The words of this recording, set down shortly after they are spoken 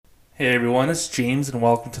Hey everyone, it's James and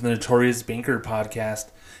welcome to the Notorious Banker podcast.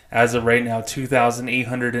 As of right now,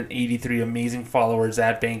 2,883 amazing followers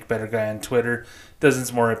at Bank Better Guy on Twitter,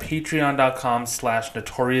 dozens more at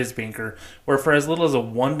patreon.com/notoriousbanker, where for as little as a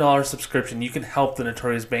 $1 subscription, you can help the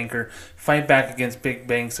Notorious Banker fight back against big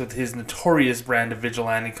banks with his notorious brand of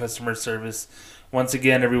vigilante customer service. Once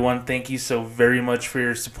again, everyone, thank you so very much for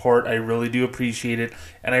your support. I really do appreciate it,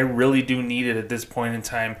 and I really do need it at this point in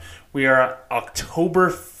time. We are October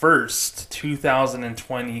 1st,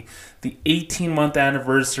 2020, the 18-month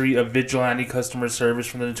anniversary of vigilante customer service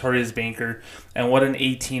from the Notorious Banker, and what an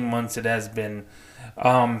 18 months it has been.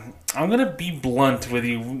 I'm going to be blunt with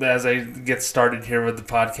you as I get started here with the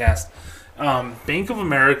podcast. Bank of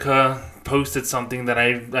America posted something that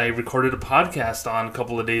I recorded a podcast on a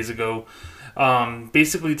couple of days ago.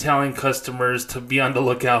 Basically telling customers to be on the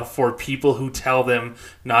lookout for people who tell them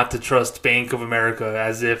not to trust Bank of America,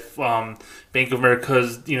 as if Bank of America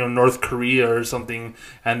is North Korea or something,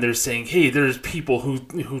 and they're saying, hey, there's people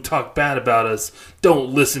who talk bad about us, don't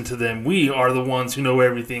listen to them, we are the ones who know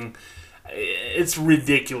everything. It's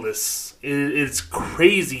ridiculous. It's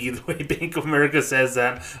crazy the way Bank of America says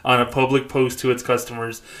that on a public post to its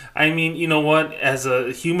customers. I mean, you know what? As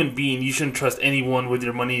a human being, you shouldn't trust anyone with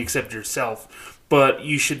your money except yourself. But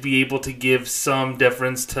you should be able to give some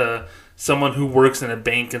deference to someone who works in a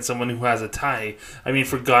bank and someone who has a tie. I mean,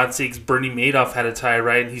 for God's sakes, Bernie Madoff had a tie,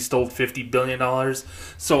 right? And he stole $50 billion.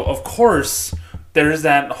 So, of course, there's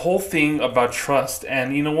that whole thing about trust.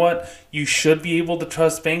 And you know what? You should be able to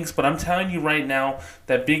trust banks, but I'm telling you right now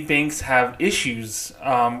that big banks have issues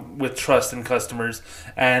with trust in customers.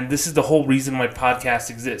 And this is the whole reason my podcast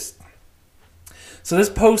exists. So this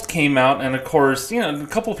post came out, and of course, a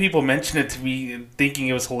couple of people mentioned it to me thinking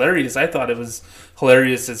it was hilarious. I thought it was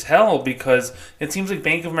hilarious as hell because it seems like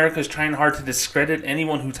Bank of America is trying hard to discredit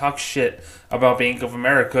anyone who talks shit about Bank of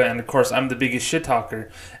America, and of course, I'm the biggest shit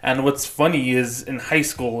talker. And what's funny is in high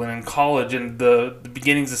school and in college and the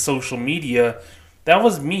beginnings of social media, that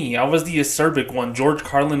was me. I was the acerbic one. George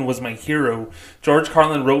Carlin was my hero. George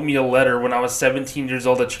Carlin wrote me a letter when I was 17 years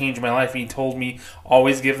old that changed my life, and he told me,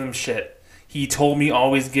 always give them shit. He told me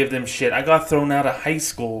always give them shit. I got thrown out of high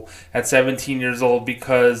school at 17 years old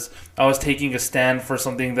because I was taking a stand for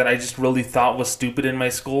something that I just really thought was stupid in my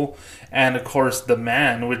school. And of course, the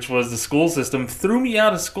man, which was the school system, threw me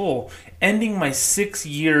out of school, ending my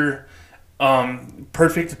 6-year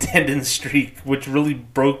perfect attendance streak, which really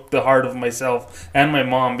broke the heart of myself and my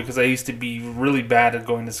mom because I used to be really bad at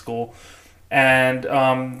going to school. And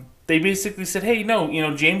they basically said, hey, no,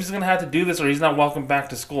 James is going to have to do this or he's not welcome back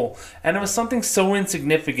to school. And it was something so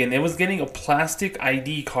insignificant. It was getting a plastic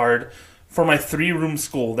ID card for my 3-room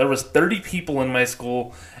school. There was 30 people in my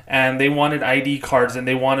school, and they wanted ID cards, and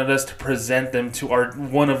they wanted us to present them to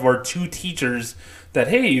one of our 2 teachers that,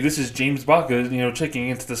 hey, this is James Baca, checking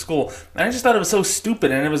into the school. And I just thought it was so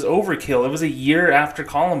stupid, and it was overkill. It was a year after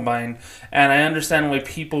Columbine, and I understand why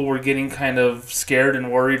people were getting kind of scared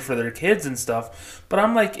and worried for their kids and stuff. But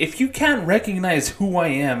I'm like, if you can't recognize who I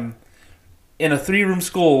am in a 3-room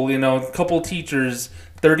school, a couple teachers,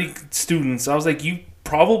 30 students, I was like, you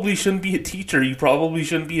probably shouldn't be a teacher. You probably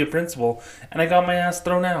shouldn't be a principal. And I got my ass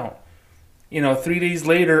thrown out. 3 days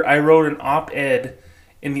later, I wrote an op-ed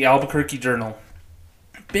in the Albuquerque Journal.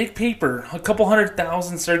 Big paper, a couple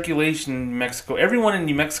 100,000 circulation in New Mexico. Everyone in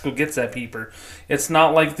New Mexico gets that paper. It's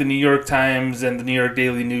not like the New York Times and the New York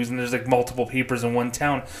Daily News and there's like multiple papers in one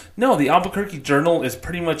town. No, the Albuquerque Journal is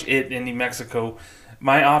pretty much it in New Mexico.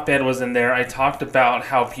 My op-ed was in there. I talked about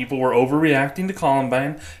how people were overreacting to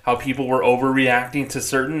Columbine, how people were overreacting to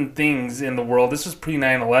certain things in the world. This was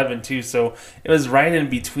pre-9/11 too, so it was right in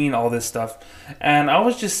between all this stuff. And I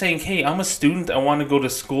was just saying, hey, I'm a student. I want to go to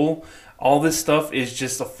school. All this stuff is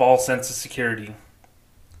just a false sense of security.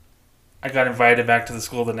 I got invited back to the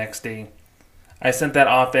school the next day. I sent that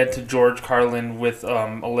op-ed to George Carlin with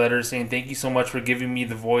a letter saying, thank you so much for giving me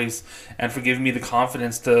the voice and for giving me the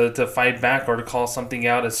confidence to fight back or to call something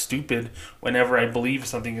out as stupid whenever I believe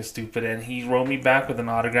something is stupid. And he wrote me back with an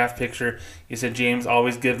autographed picture. He said, James,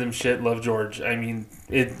 always give them shit, love George. I mean,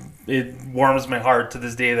 it warms my heart to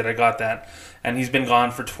this day that I got that. And he's been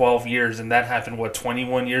gone for 12 years, and that happened,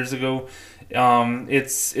 21 years ago?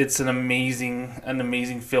 It's an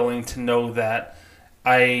amazing feeling to know that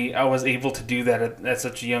I was able to do that at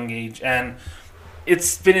such a young age. And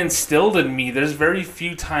it's been instilled in me. There's very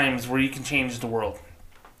few times where you can change the world.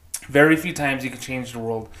 Very few times you can change the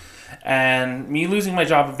world. And me losing my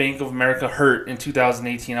job at Bank of America hurt in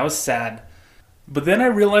 2018. I was sad. But then I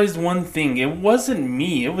realized one thing. It wasn't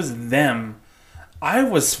me. It was them. I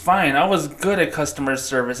was fine. I was good at customer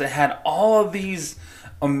service. I had all of these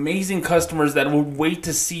amazing customers that would wait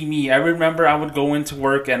to see me. I remember I would go into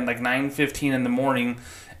work at like 9:15 in the morning,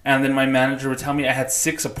 and then my manager would tell me I had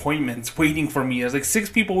 6 appointments waiting for me. I was like 6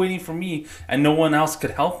 people waiting for me, and no one else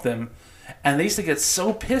could help them. And they used to get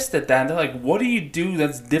so pissed at that. They're like, what do you do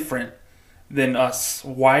that's different than us?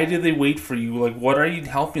 Why do they wait for you? Like, what are you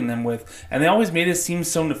helping them with? And they always made it seem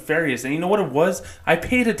so nefarious. And you know what it was? I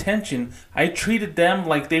paid attention. I treated them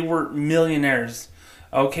like they were millionaires.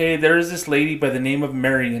 Okay, there is this lady by the name of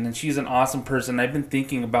Marion, and she's an awesome person. I've been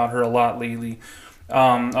thinking about her a lot lately.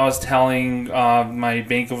 I was telling my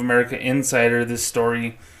Bank of America insider this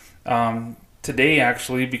story today,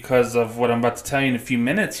 actually, because of what I'm about to tell you in a few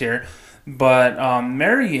minutes here. But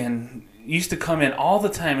Marion used to come in all the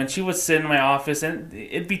time, and she would sit in my office, and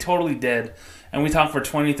it'd be totally dead. And we talk for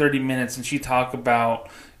 20, 30 minutes, and she'd talk about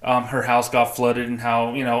her house got flooded and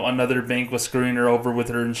how, another bank was screwing her over with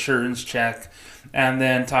her insurance check. And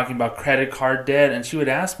then talking about credit card debt. And she would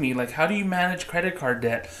ask me, like, how do you manage credit card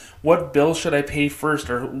debt? What bill should I pay first?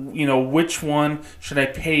 Or, which one should I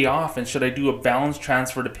pay off? And should I do a balance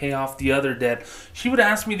transfer to pay off the other debt? She would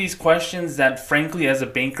ask me these questions that, frankly, as a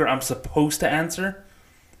banker, I'm supposed to answer.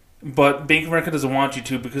 But Bank of America doesn't want you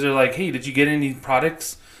to, because they're like, hey, did you get any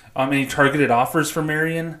products? Any targeted offers for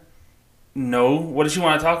Marion? No. What does she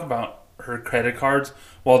want to talk about? Her credit cards?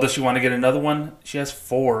 Well, does she want to get another one? She has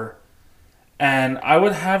 4. And I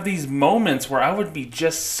would have these moments where I would be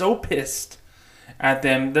just so pissed at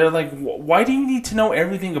them. They're like, why do you need to know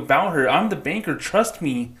everything about her? I'm the banker. Trust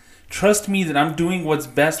me. Trust me that I'm doing what's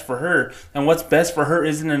best for her. And what's best for her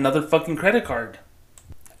isn't another fucking credit card.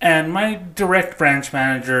 And my direct branch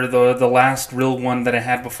manager, the last real one that I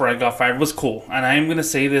had before I got fired, was cool. And I'm going to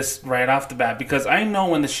say this right off the bat, because I know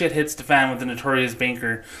when the shit hits the fan with the notorious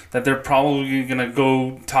banker that they're probably going to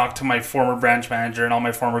go talk to my former branch manager and all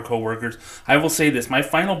my former coworkers. I will say this. My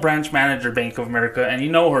final branch manager, Bank of America, and you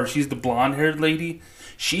know her, she's the blonde-haired lady.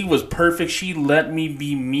 She was perfect. She let me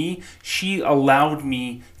be me. She allowed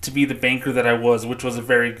me to be the banker that I was, which was a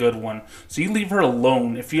very good one. So you leave her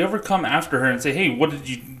alone. If you ever come after her and say, hey,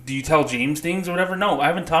 do you tell James things or whatever? No, I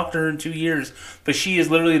haven't talked to her in 2 years. But she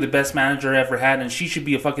is literally the best manager I ever had, and she should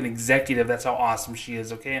be a fucking executive. That's how awesome she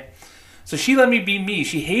is, okay? So she let me be me.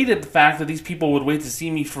 She hated the fact that these people would wait to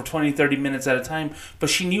see me for 20, 30 minutes at a time,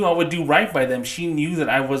 but she knew I would do right by them. She knew that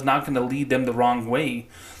I was not going to lead them the wrong way.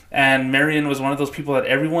 And Marion was one of those people that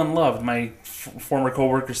everyone loved. My former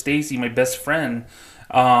coworker Stacy, my best friend,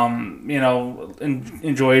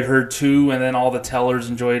 enjoyed her too, and then all the tellers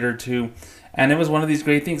enjoyed her too. And it was one of these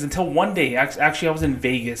great things until one day. Actually, I was in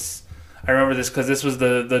Vegas. I remember this because this was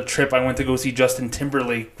the trip I went to go see Justin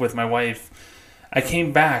Timberlake with my wife. I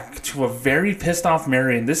came back to a very pissed off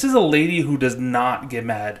Marion. This is a lady who does not get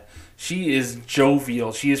mad. She is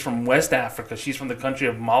jovial. She is from West Africa. She's from the country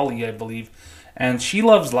of Mali, I believe. And she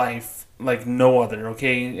loves life like no other,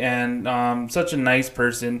 okay? And such a nice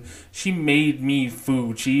person. She made me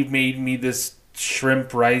food. She made me this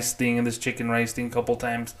shrimp rice thing and this chicken rice thing a couple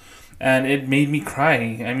times. And it made me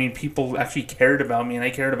cry. I mean, people actually cared about me and I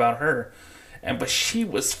cared about her. But she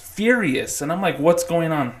was furious. And I'm like, what's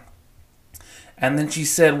going on? And then she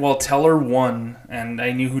said, well, teller 1. And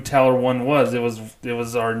I knew who teller 1 was. It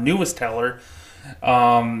was our newest teller.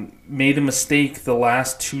 Made a mistake the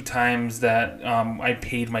last 2 times that I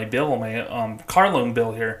paid my bill, my car loan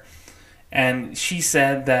bill here. And she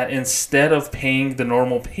said that instead of paying the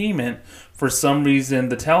normal payment, for some reason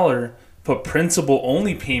the teller put principal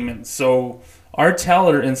only payment. So our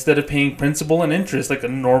teller, instead of paying principal and interest like a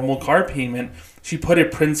normal car payment, she put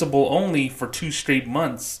it principal only for 2 straight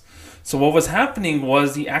months. So what was happening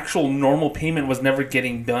was the actual normal payment was never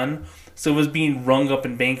getting done. So it was being rung up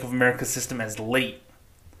in Bank of America's system as late.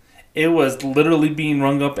 It was literally being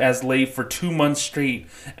rung up as late for 2 months straight.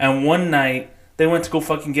 And one night, they went to go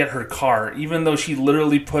fucking get her car. Even though she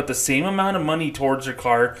literally put the same amount of money towards her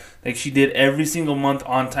car like she did every single month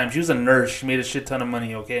on time. She was a nurse. She made a shit ton of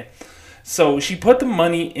money, okay? So she put the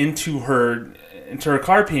money into her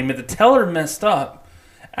car payment. The teller messed up.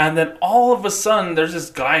 And then all of a sudden, there's this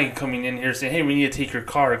guy coming in here saying, hey, we need to take your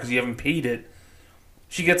car because you haven't paid it.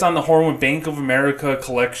 She gets on the horn with Bank of America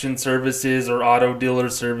Collection Services or Auto Dealer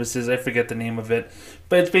Services. I forget the name of it.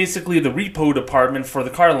 But it's basically the repo department for the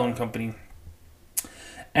car loan company.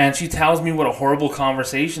 And she tells me what a horrible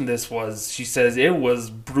conversation this was. She says, it was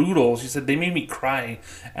brutal. She said, they made me cry.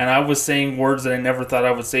 And I was saying words that I never thought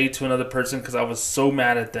I would say to another person because I was so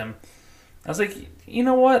mad at them. I was like, you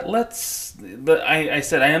know what, I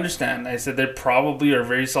said, I understand. I said, they probably are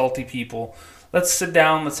very salty people. Let's sit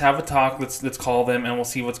down, let's have a talk, let's call them, and we'll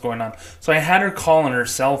see what's going on. So I had her call on her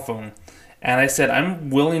cell phone, And I said, I'm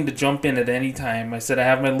willing to jump in at any time. I said, I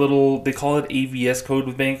have my little, they call it AVS code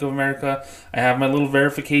with Bank of America. I have my little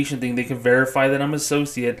verification thing. They can verify that I'm an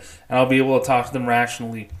associate, and I'll be able to talk to them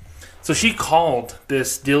rationally. So she called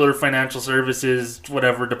this dealer financial services,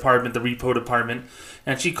 whatever department, the repo department,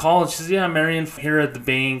 and she called and she says, yeah, Marion here at the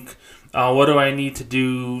bank. What do I need to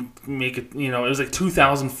do? Make it, it was like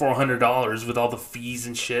 $2,400 with all the fees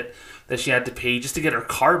and shit that she had to pay just to get her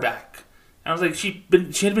car back. I was like, she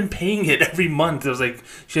had been paying it every month. It was like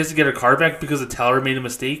she has to get her car back because the teller made a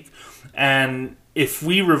mistake, and if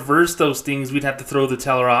we reverse those things, we'd have to throw the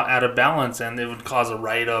teller out of balance, and it would cause a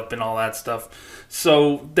write-up and all that stuff.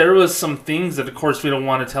 So there was some things that, of course, we don't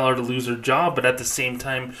want to tell her to lose her job, but at the same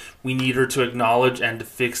time, we need her to acknowledge and to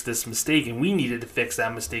fix this mistake, and we needed to fix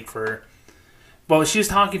that mistake for her. Well, she was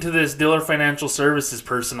talking to this dealer financial services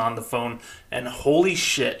person on the phone, and holy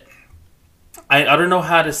shit. I don't know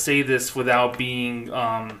how to say this without being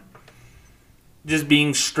just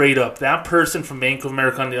being straight up. That person from Bank of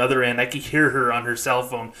America on the other end, I could hear her on her cell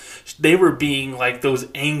phone. They were being like those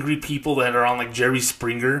angry people that are on like Jerry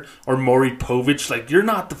Springer or Maury Povich, like, you're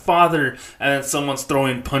not the father, and then someone's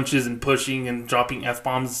throwing punches and pushing and dropping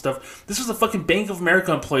F-bombs and stuff. This was a fucking Bank of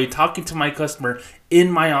America employee talking to my customer in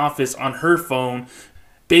my office on her phone,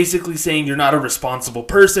 basically saying you're not a responsible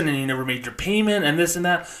person and you never made your payment and this and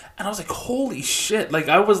that. And I was like, holy shit. Like,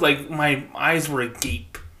 I was like, my eyes were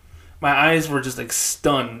agape. My eyes were just like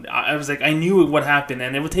stunned. I was like, I knew what happened,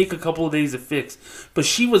 and it would take a couple of days to fix. But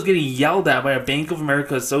she was getting yelled at by a Bank of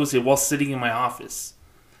America associate while sitting in my office.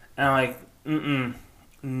 And I'm like,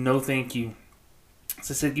 no thank you.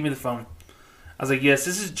 So I said, give me the phone. I was like, yes,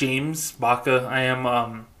 this is James Baca. I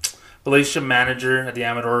am relationship manager at the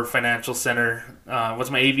Amador Financial Center. What's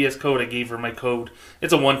my AVS code? I gave her my code.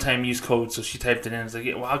 It's a one-time use code, so she typed it in. I was like,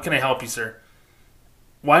 yeah, well, how can I help you, sir?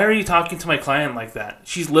 Why are you talking to my client like that?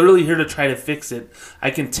 She's literally here to try to fix it.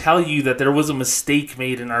 I can tell you that there was a mistake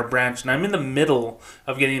made in our branch, and I'm in the middle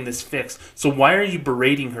of getting this fixed. So why are you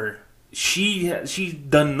berating her? She's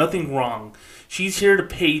done nothing wrong. She's here to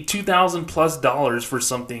pay $2,000+ for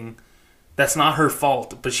something that's not her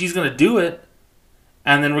fault, but she's gonna do it.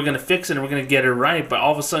 And then we're going to fix it and we're going to get it right. But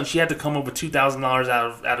all of a sudden, she had to come up with $2,000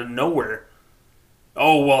 out of nowhere.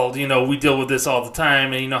 Oh, well, we deal with this all the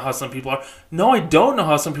time. And you know how some people are. No, I don't know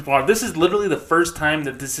how some people are. This is literally the first time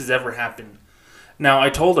that this has ever happened. Now, I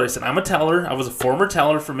told her, I said, I'm a teller. I was a former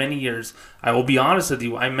teller for many years. I will be honest with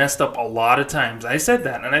you. I messed up a lot of times. I said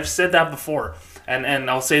that. And I've said that before. And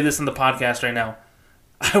I'll say this in the podcast right now.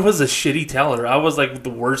 I was a shitty teller. I was like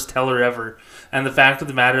the worst teller ever. And the fact of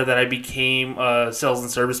the matter that I became a sales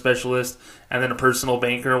and service specialist and then a personal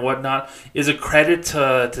banker and whatnot is a credit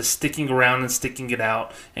to sticking around and sticking it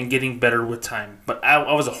out and getting better with time. But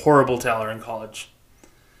I was a horrible teller in college.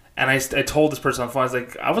 And I told this person on the phone, I was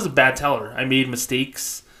like, I was a bad teller. I made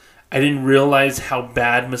mistakes. I didn't realize how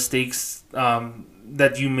bad mistakes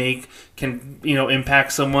that you make can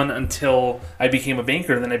impact someone until I became a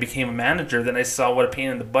banker. Then I became a manager. Then I saw what a pain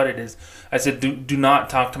in the butt it is. I said, do not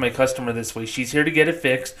talk to my customer this way. She's here to get it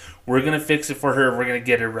fixed. We're going to fix it for her. We're going to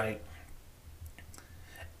get it right.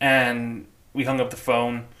 And we hung up the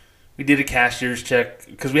phone. We did a cashier's check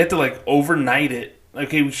because we had to overnight it.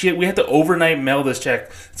 Okay, we had to overnight mail this check.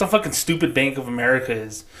 That's how fucking stupid Bank of America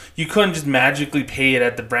is. You couldn't just magically pay it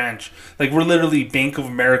at the branch. We're literally Bank of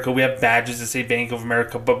America. We have badges that say Bank of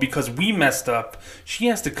America. But because we messed up, she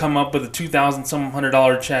has to come up with a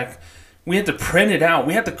 $2,000 check. We had to print it out.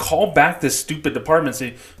 We had to call back this stupid department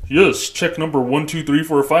and say, yes, check number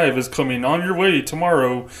 12345 is coming on your way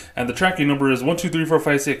tomorrow, and the tracking number is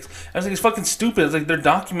 123456. I was like, it's fucking stupid. It's like they're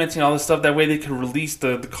documenting all this stuff. That way they can release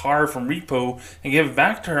the car from repo and give it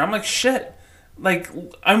back to her. I'm like, shit.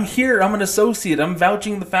 I'm here. I'm an associate. I'm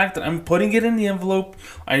vouching the fact that I'm putting it in the envelope.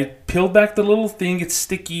 I peeled back the little thing. It's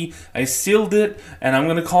sticky. I sealed it, and I'm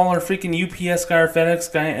going to call our freaking UPS guy or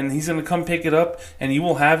FedEx guy, and he's going to come pick it up, and you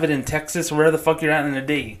will have it in Texas or wherever the fuck you're at in a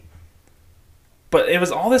day. But it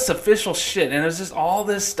was all this official shit, and it was just all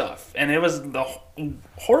this stuff, and it was the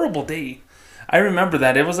horrible day. I remember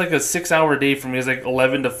that. It was like a 6-hour day for me. It was like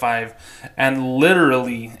 11 to 5, and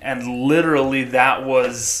literally that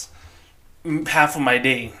was half of my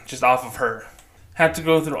day just off of her. Had to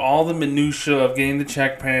go through all the minutia of getting the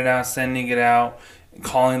check printed out, sending it out,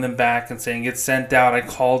 calling them back and saying it's sent out. I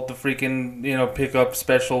called the freaking pickup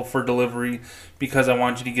special for delivery because I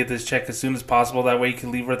want you to get this check as soon as possible. That way you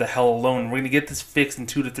can leave her the hell alone. We're gonna get this fixed in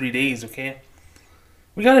 2 to 3 days, okay?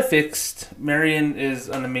 We got it fixed. Marion is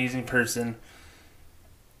an amazing person.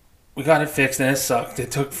 We got it fixed and it sucked. It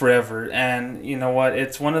took forever. And you know what?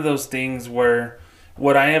 It's one of those things where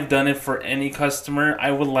Would I have done it for any customer? I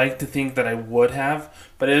would like to think that I would have,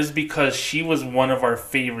 but it was because she was one of our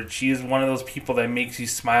favorites. She is one of those people that makes you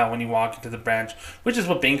smile when you walk into the branch, which is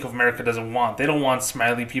what Bank of America doesn't want. They don't want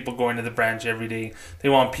smiley people going to the branch every day. They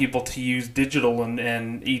want people to use digital and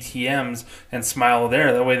ATMs and smile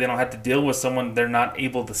there. That way they don't have to deal with someone they're not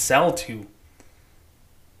able to sell to.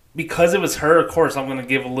 Because it was her, of course, I'm going to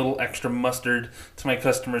give a little extra mustard to my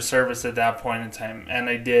customer service at that point in time. And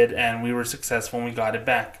I did, and we were successful and we got it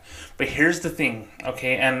back. But here's the thing,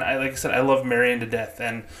 okay? And like I said, I love Marianne to death.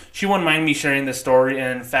 And she wouldn't mind me sharing this story.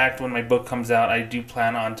 And in fact, when my book comes out, I do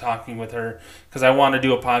plan on talking with her because I want to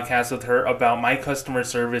do a podcast with her about my customer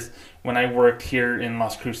service when I worked here in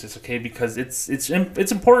Las Cruces, okay? Because it's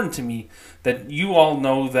important to me that you all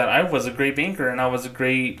know that I was a great banker and I was a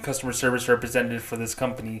great customer service representative for this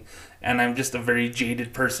company. And I'm just a very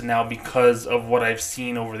jaded person now because of what I've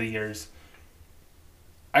seen over the years.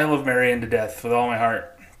 I love Marianne to death with all my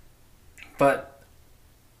heart. But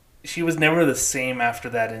she was never the same after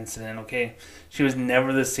that incident, okay? She was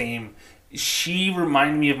never the same. She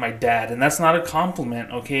reminded me of my dad, and that's not a compliment,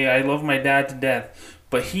 okay? I love my dad to death.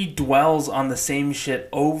 But he dwells on the same shit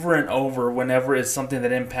over and over whenever it's something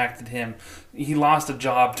that impacted him. He lost a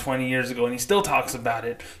job 20 years ago and he still talks about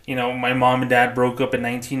it. You know, my mom and dad broke up in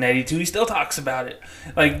 1992. He still talks about it.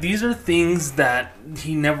 Like, these are things that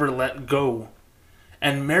he never let go.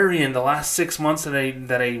 And Marion, the last 6 months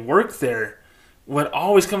that I worked there, would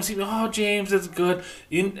always come see me. Oh, James, that's good.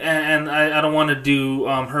 And I don't want to do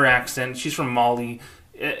her accent. She's from Mali.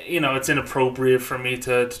 You know, it's inappropriate for me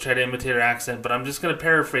to try to imitate her accent, but I'm just going to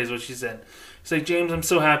paraphrase what she said. She's like, James, I'm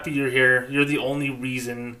so happy you're here. You're the only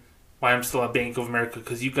reason why I'm still at Bank of America,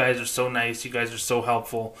 because you guys are so nice. You guys are so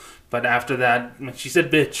helpful. But after that, she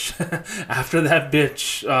said bitch. After that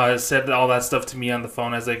bitch said all that stuff to me on the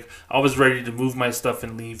phone, I was ready to move my stuff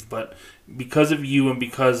and leave. But because of you and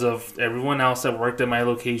because of everyone else that worked at my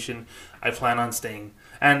location, I plan on staying.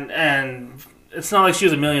 And it's not like she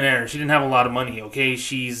was a millionaire. She didn't have a lot of money, okay?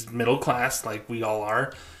 She's middle class, like we all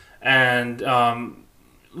are. And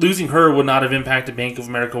losing her would not have impacted Bank of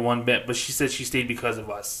America one bit, but she said she stayed because of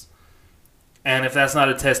us. And if that's not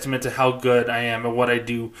a testament to how good I am at what I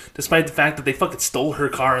do, despite the fact that they fucking stole her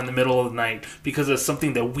car in the middle of the night because of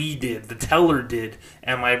something that we did, the teller did,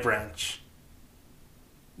 at my branch.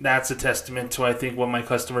 That's a testament to, I think, what my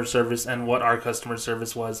customer service and what our customer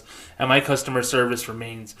service was. And my customer service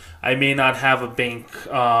remains. I may not have a bank,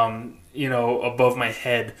 above my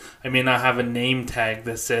head. I may not have a name tag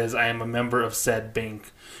that says I am a member of said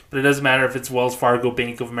bank. But it doesn't matter if it's Wells Fargo,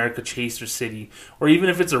 Bank of America, Chase, or Citi. Or even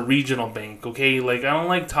if it's a regional bank, okay? Like, I don't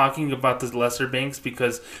like talking about the lesser banks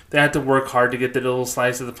because they have to work hard to get the little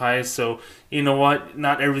slice of the pie. So, you know what?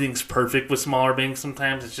 Not everything's perfect with smaller banks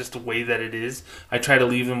sometimes. It's just the way that it is. I try to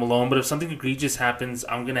leave them alone. But if something egregious happens,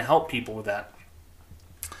 I'm going to help people with that.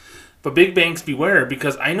 But big banks, beware,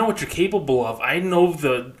 because I know what you're capable of. I know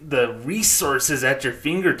the resources at your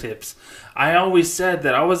fingertips. I always said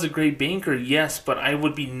that I was a great banker, yes, but I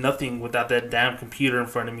would be nothing without that damn computer in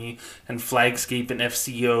front of me and Flagscape and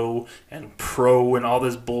FCO and Pro and all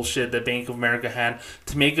this bullshit that Bank of America had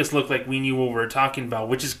to make us look like we knew what we were talking about,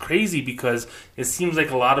 which is crazy because it seems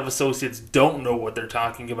like a lot of associates don't know what they're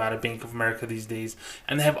talking about at Bank of America these days.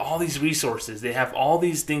 And they have all these resources. They have all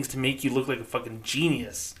these things to make you look like a fucking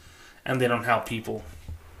genius. And they don't help people.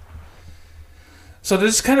 So to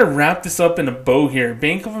just kind of wrap this up in a bow here,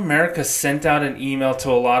 Bank of America sent out an email to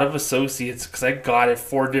a lot of associates, because I got it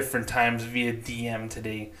 4 different times via DM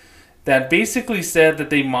today, that basically said that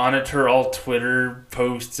they monitor all Twitter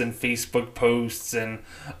posts and Facebook posts and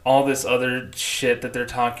all this other shit that they're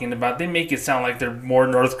talking about. They make it sound like they're more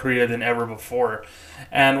North Korea than ever before.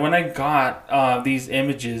 And when I got these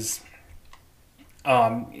images...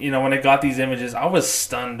 when I got these images, I was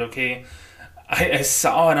stunned, okay? I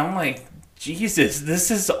saw it, and I'm like, Jesus, this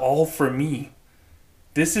is all for me.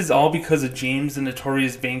 This is all because of James, the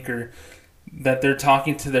notorious banker, that they're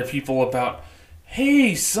talking to their people about,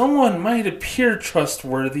 hey, someone might appear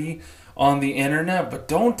trustworthy on the internet, but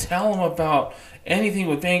don't tell them about anything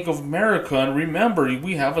with Bank of America, and remember,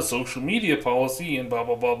 we have a social media policy, and blah,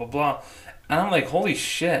 blah, blah, blah, blah. And I'm like, holy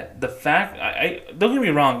shit, the fact, don't get me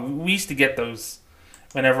wrong, we used to get those.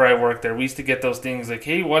 Whenever I worked there, we used to get those things like,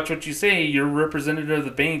 hey, watch what you say, you're a representative of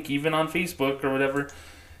the bank, even on Facebook or whatever.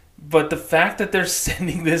 But the fact that they're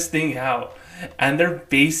sending this thing out, and they're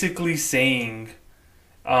basically saying,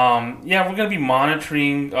 we're going to be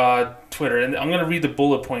monitoring Twitter. And I'm going to read the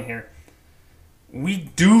bullet point here.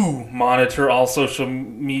 We do monitor all social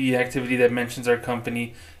media activity that mentions our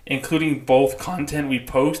company, including both content we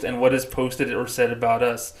post and what is posted or said about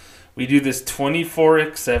us. We do this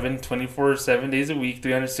 24/7, 24/7 days a week,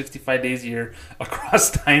 365 days a year, across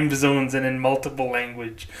time zones and in multiple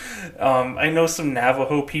language. I know some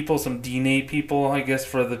Navajo people, some Diné people, I guess,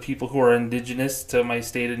 for the people who are indigenous to my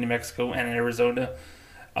state of New Mexico and Arizona.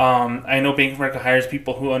 I know Bank of America hires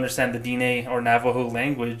people who understand the Diné or Navajo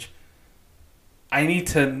language. I need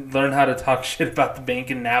to learn how to talk shit about the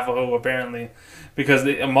bank in Navajo, apparently, because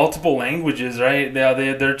multiple languages, right?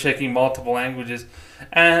 They're checking multiple languages.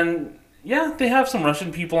 And yeah, they have some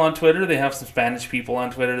Russian people on Twitter. They have some Spanish people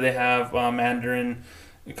on Twitter. They have Mandarin,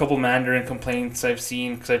 a couple Mandarin complaints I've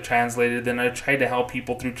seen because I've translated. Then I tried to help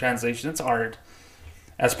people through translation. It's hard.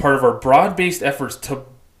 As part of our broad-based efforts to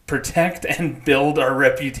protect and build our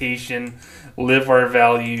reputation, live our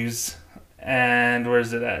values, and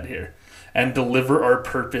where's it at here? And deliver our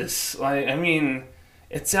purpose. I mean,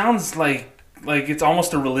 it sounds like it's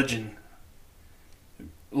almost a religion.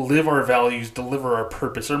 Live our values, deliver our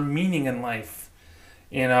purpose, our meaning in life.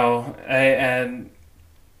 And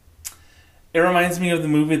it reminds me of the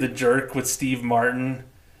movie The Jerk with Steve Martin.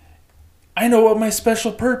 I know what my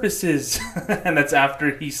special purpose is. And that's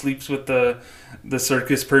after he sleeps with the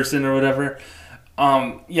circus person or whatever.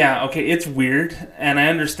 Yeah, okay, it's weird, and I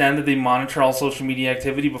understand that they monitor all social media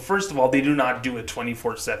activity, but first of all, they do not do it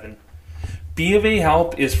 24/7. B of A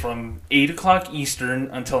help is from 8 o'clock Eastern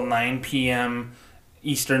until 9 p.m.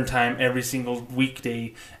 Eastern time every single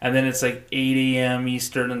weekday, and then it's like 8 a.m.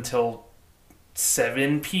 Eastern until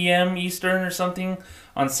 7 p.m. Eastern or something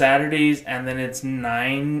on Saturdays, and then it's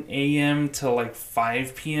 9 a.m. till like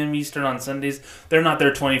 5 p.m. Eastern on Sundays. They're not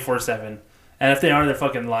there 24/7. And if they are, they're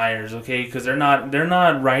fucking liars, okay? Because they're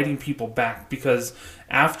not writing people back. Because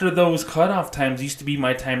after those cutoff times used to be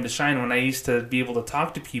my time to shine, when I used to be able to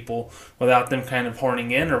talk to people without them kind of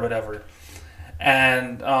horning in or whatever.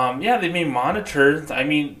 And yeah, they may monitor. I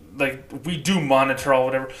mean, like, we do monitor all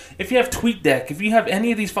whatever. If you have TweetDeck, if you have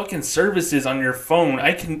any of these fucking services on your phone,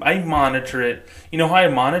 I monitor it. You know how I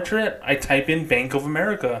monitor it? I type in Bank of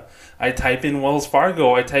America. I type in Wells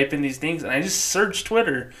Fargo. I type in these things, and I just search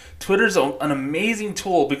Twitter. Twitter's an amazing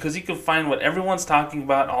tool because you can find what everyone's talking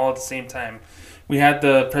about all at the same time. We had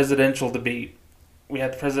the presidential debate.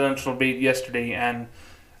 Yesterday, and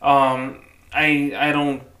I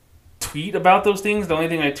don't tweet about those things. The only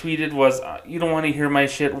thing I tweeted was, you don't want to hear my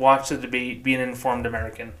shit, watch the debate, be an informed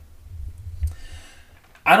American.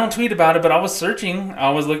 I don't tweet about it, but I was searching. I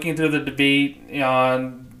was looking through the debate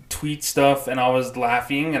tweet stuff, and I was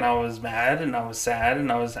laughing, and I was mad, and I was sad,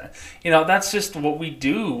 and I was, that's just what we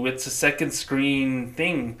do. It's a second screen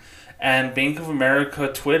thing. And Bank of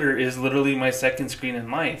America Twitter is literally my second screen in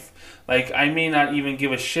life. Like, I may not even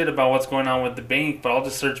give a shit about what's going on with the bank, but I'll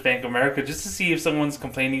just search Bank of America just to see if someone's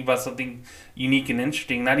complaining about something unique and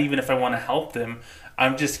interesting. Not even if I want to help them.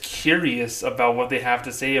 I'm just curious about what they have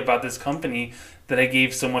to say about this company that I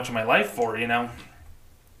gave so much of my life for,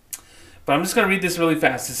 But I'm just going to read this really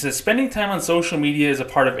fast. It says, spending time on social media is a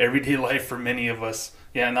part of everyday life for many of us.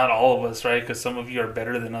 Yeah, not all of us, right? Because some of you are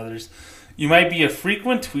better than others. You might be a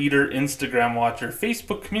frequent tweeter, Instagram watcher,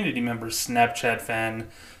 Facebook community member, Snapchat fan.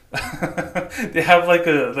 They have like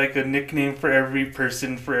a nickname for every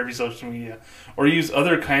person for every social media, or use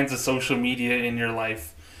other kinds of social media in your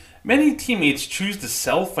life. Many teammates choose to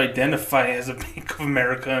self-identify as a Bank of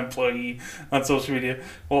America employee on social media.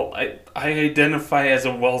 Well, I identify as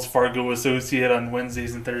a Wells Fargo associate on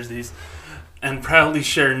Wednesdays and Thursdays, and proudly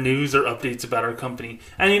share news or updates about our company.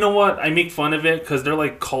 And you know what? I make fun of it because they're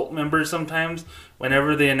like cult members sometimes.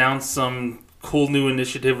 Whenever they announce some cool new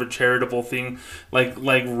initiative or charitable thing, like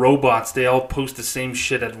robots, they all post the same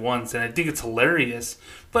shit at once, and I think it's hilarious.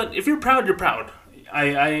 But if you're proud, you're proud.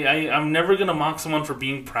 I'm never gonna mock someone for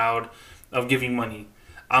being proud of giving money.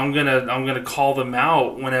 I'm gonna call them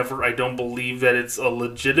out whenever I don't believe that it's a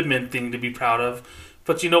legitimate thing to be proud of.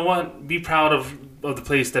 But you know what? Be proud of the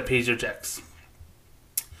place that pays your checks.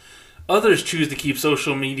 Others choose to keep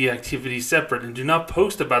social media activities separate and do not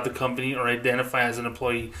post about the company or identify as an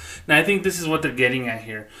employee. Now, I think this is what they're getting at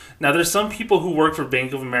here. Now, there's some people who work for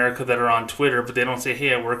Bank of America that are on Twitter, but they don't say,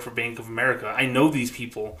 hey, I work for Bank of America. I know these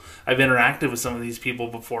people. I've interacted with some of these people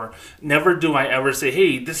before. Never do I ever say,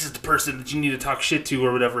 hey, this is the person that you need to talk shit to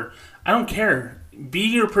or whatever. I don't care. Be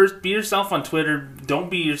yourself on Twitter.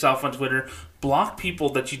 Don't be yourself on Twitter. Block people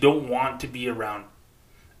that you don't want to be around.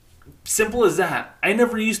 Simple as that. I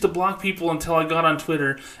never used to block people until I got on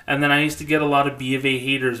Twitter, and then I used to get a lot of B of A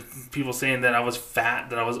haters, people saying that I was fat,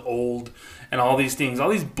 that I was old, and all these things, all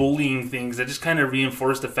these bullying things that just kind of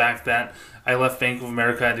reinforced the fact that I left Bank of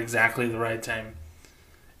America at exactly the right time.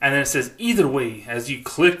 And then it says, either way, as you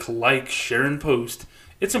click, like, share, and post,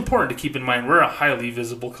 It's important to keep in mind we're a highly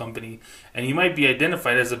visible company, and you might be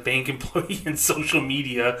identified as a bank employee in social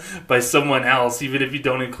media by someone else, even if you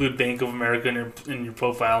don't include Bank of America in your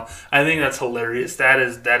profile. I think that's hilarious. That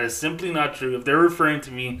is simply not true. If they're referring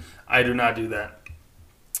to me, I do not do that.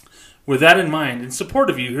 With that in mind, in support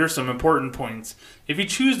of you, here are some important points. If you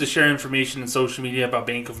choose to share information in social media about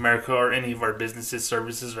Bank of America or any of our businesses,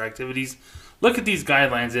 services, or activities, look at these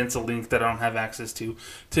guidelines, and it's a link that I don't have access to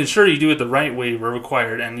ensure you do it the right way where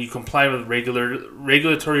required and you comply with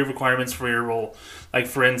regulatory requirements for your role. Like,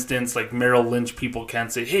 for instance, like Merrill Lynch people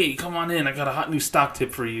can't say, hey, come on in, I got a hot new stock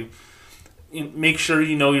tip for you. Make sure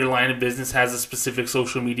you know your line of business has a specific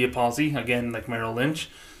social media policy, again, like Merrill Lynch.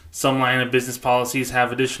 Some line of business policies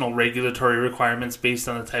have additional regulatory requirements based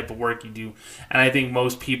on the type of work you do. And I think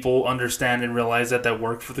most people understand and realize that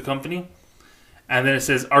work for the company. And then it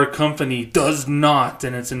says, our company does not,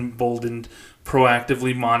 and it's emboldened,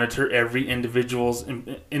 proactively monitor every individual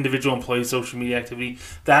employee's social media activity.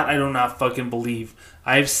 That I do not fucking believe.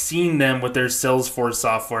 I've seen them with their Salesforce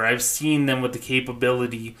software. I've seen them with the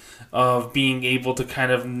capability of being able to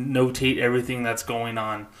kind of notate everything that's going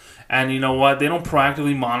on. And you know what? They don't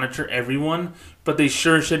proactively monitor everyone, but they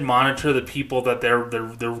sure should monitor the people that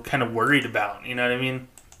they're kind of worried about. You know what I mean?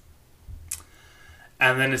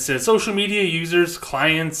 And then it says social media users,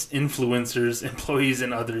 clients, influencers, employees,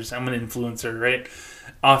 and others. I'm an influencer, right?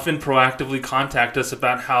 Often proactively contact us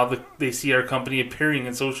about how they see our company appearing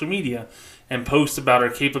in social media and post about our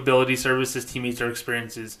capability, services, teammates, or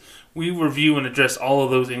experiences. We review and address all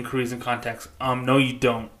of those inquiries and contacts. No, you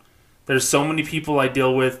don't. There's so many people I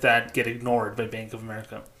deal with that get ignored by Bank of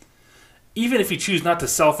America. Even if you choose not to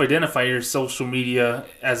self-identify your social media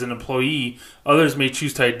as an employee, others may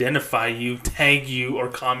choose to identify you, tag you, or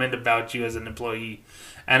comment about you as an employee.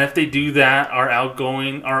 And if they do that, our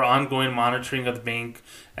ongoing monitoring of the bank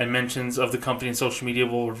and mentions of the company in social media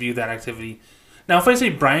will review that activity. Now, if I say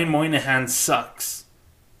Brian Moynihan sucks,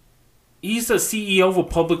 he's the CEO of a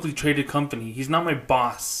publicly traded company. He's not my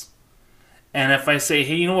boss. And if I say,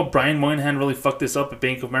 hey, you know what, Brian Moynihan really fucked this up at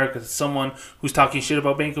Bank of America, to someone who's talking shit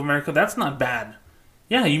about Bank of America, that's not bad.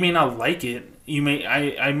 Yeah, you may not like it.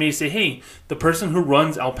 I may say, hey, the person who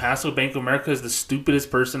runs El Paso Bank of America is the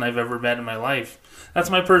stupidest person I've ever met in my life. That's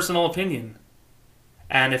my personal opinion.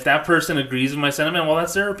 And if that person agrees with my sentiment, well,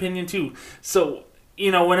 that's their opinion too. So,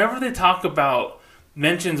 whenever they talk about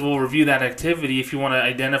mentions, we'll review that activity. If you want to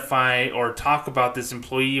identify or talk about this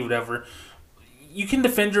employee or whatever, you can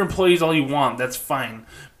defend your employees all you want. That's fine.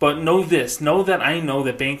 But know this. Know that I know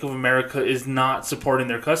that Bank of America is not supporting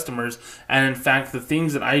their customers. And in fact, the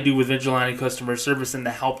things that I do with Vigilante customer service and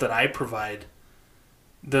the help that I provide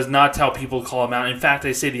does not tell people to call them out. In fact,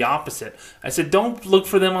 I say the opposite. I said, don't look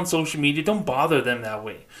for them on social media. Don't bother them that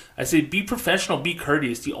way. I say, be professional, be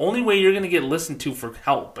courteous. The only way you're going to get listened to for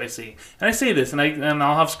help, I say. And I say this, and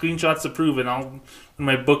I'll have screenshots to prove it. When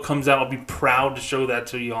my book comes out, I'll be proud to show that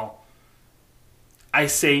to y'all. I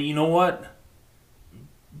say, you know what?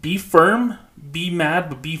 Be firm, be mad,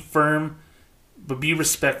 but be firm, but be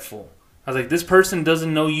respectful. I was like, this person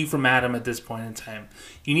doesn't know you from Adam at this point in time.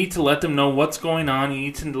 You need to let them know what's going on. You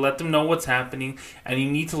need to let them know what's happening. And you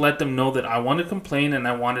need to let them know that I want to complain and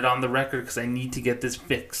I want it on the record because I need to get this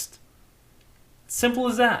fixed. Simple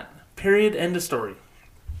as that. Period. End of story.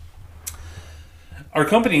 Our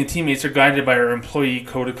company and teammates are guided by our employee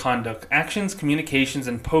code of conduct. Actions, communications,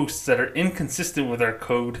 and posts that are inconsistent with our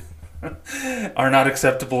code are not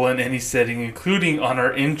acceptable in any setting, including on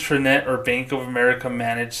our intranet or Bank of America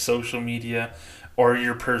managed social media or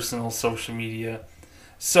your personal social media.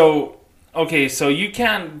 So you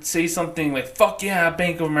can't say something like, fuck yeah,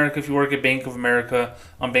 Bank of America if you work at Bank of America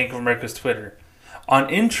on Bank of America's Twitter. On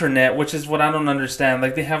intranet, which is what I don't understand,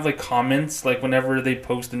 like they have like comments, like whenever they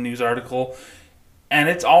post a news article, and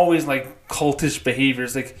it's always like cultish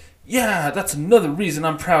behaviors, like, yeah, that's another reason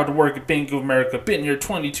I'm proud to work at Bank of America. Been here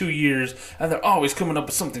 22 years, and they're always coming up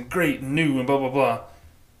with something great and new and blah, blah, blah.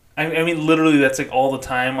 I mean, literally, that's like all the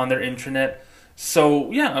time on their intranet. So,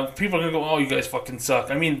 yeah, people are going to go, oh, you guys fucking suck.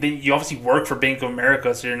 I mean, you obviously work for Bank of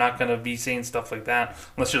America, so you're not going to be saying stuff like that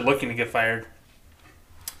unless you're looking to get fired.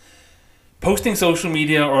 Posting social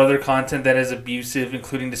media or other content that is abusive,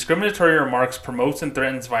 including discriminatory remarks, promotes and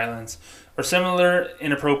threatens violence, or similar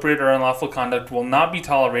inappropriate or unlawful conduct will not be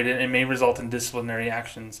tolerated and may result in disciplinary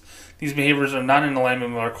actions. These behaviors are not in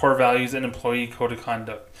alignment with our core values and employee code of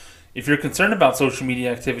conduct. If you're concerned about social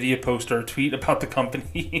media activity, a post or a tweet about the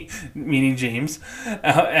company, meaning James,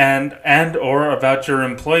 and or about your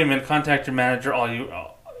employment, contact your manager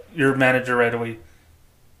right away.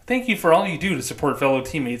 Thank you for all you do to support fellow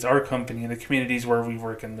teammates, our company, and the communities where we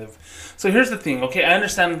work and live. So here's the thing, okay? I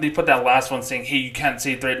understand that they put that last one saying, hey, you can't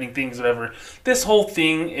say threatening things, whatever. This whole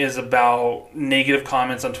thing is about negative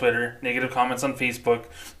comments on Twitter, negative comments on Facebook.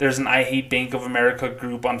 There's an I Hate Bank of America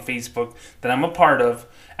group on Facebook that I'm a part of,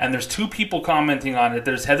 and there's two people commenting on it.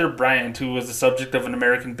 There's Heather Bryant, who was the subject of an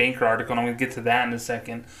American Banker article, and I'm going to get to that in a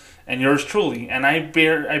second, and yours truly. And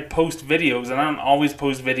I post videos, and I don't always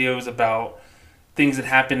post videos about things that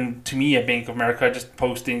happen to me at Bank of America. I just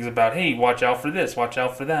post things about, hey, watch out for this, watch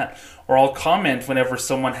out for that. Or I'll comment whenever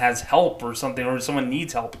someone has help or something, or someone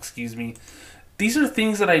needs help, excuse me. These are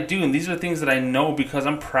things that I do, and these are things that I know because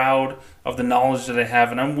I'm proud of the knowledge that I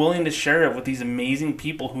have, and I'm willing to share it with these amazing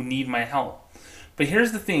people who need my help. But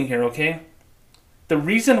here's the thing here, okay? The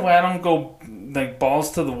reason why I don't go like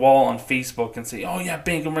balls to the wall on Facebook and say, oh yeah,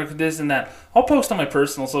 Bank of America this and that. I'll post on my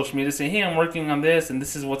personal social media, say, hey, I'm working on this and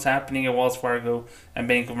this is what's happening at Wells Fargo and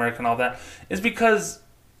Bank of America and all that. Is because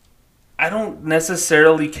I don't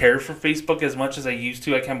necessarily care for Facebook as much as I used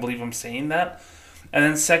to. I can't believe I'm saying that. And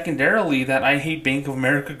then secondarily, that I Hate Bank of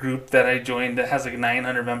America group that I joined that has like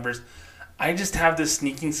 900 members. I just have this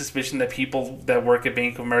sneaking suspicion that people that work at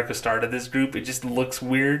Bank of America started this group. It just looks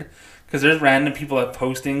weird. Because there's random people that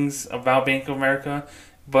post things about Bank of America,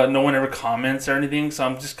 but no one ever comments or anything. So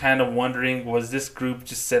I'm just kind of wondering, was this group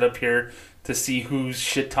just set up here to see who's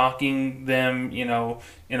shit-talking them, you know,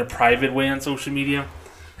 in a private way on social media?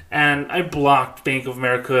 And I blocked Bank of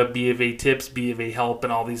America, B of A Tips, B of A Help,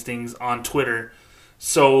 and all these things on Twitter.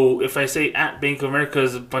 So if I say at Bank of America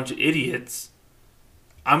is a bunch of idiots,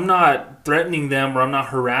 I'm not threatening them or I'm not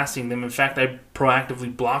harassing them. In fact, I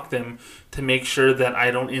proactively block them to make sure that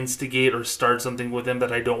I don't instigate or start something with them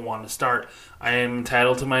that I don't want to start. I am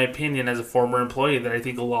entitled to my opinion as a former employee that I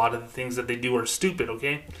think a lot of the things that they do are stupid,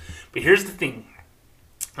 okay? But here's the thing.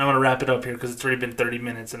 I want to wrap it up here because it's already been 30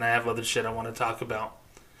 minutes and I have other shit I want to talk about.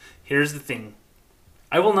 Here's the thing.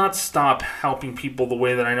 I will not stop helping people the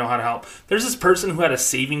way that I know how to help. There's this person who had a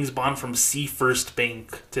savings bond from C First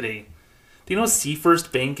Bank today. Do you know what C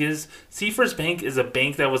First Bank is? C First Bank is a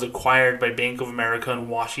bank that was acquired by Bank of America in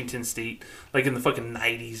Washington State, like in the fucking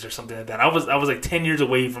 90s or something like that. I was like 10 years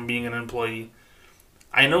away from being an employee.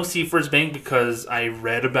 I know C First Bank because I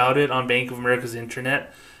read about it on Bank of America's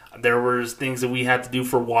internet. There was things that we had to do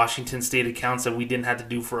for Washington State accounts that we didn't have to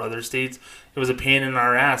do for other states. It was a pain in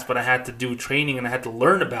our ass, but I had to do training and I had to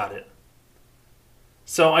learn about it.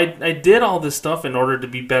 So I did all this stuff in order to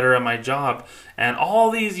be better at my job. And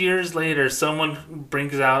all these years later, someone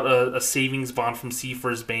brings out a savings bond from C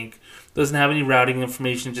First Bank. Doesn't have any routing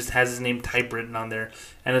information, just has his name typewritten on there.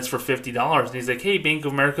 And it's for $50. And he's like, hey, Bank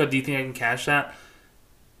of America, do you think I can cash that?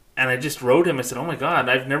 And I just wrote him. I said, oh my God,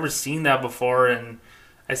 I've never seen that before. And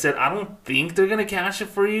I said, I don't think they're going to cash it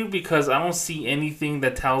for you because I don't see anything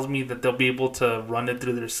that tells me that they'll be able to run it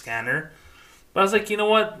through their scanner. But I was like, you know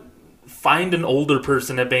what? Find an older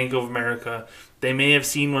person at Bank of America. They may have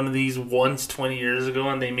seen one of these once 20 years ago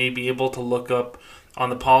and they may be able to look up on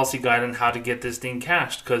the policy guide on how to get this thing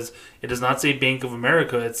cashed because it does not say Bank of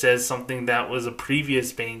America. It says something that was a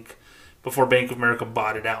previous bank before Bank of America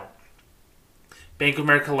bought it out. Bank of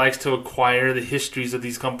America likes to acquire the histories of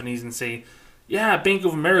these companies and say, yeah, Bank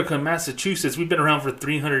of America in Massachusetts, we've been around for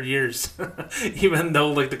 300 years. Even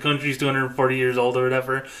though like the country's 240 years old or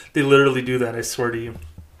whatever, they literally do that, I swear to you.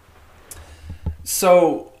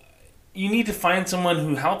 So you need to find someone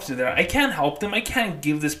who helps you there. I can't help them. I can't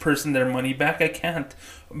give this person their money back. I can't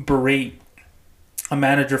berate a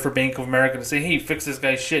manager for Bank of America to say, hey, fix this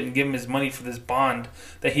guy's shit and give him his money for this bond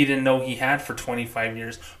that he didn't know he had for 25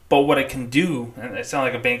 years. But what I can do, and I sound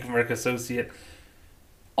like a Bank of America associate,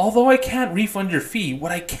 although I can't refund your fee,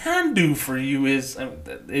 what I can do for you is,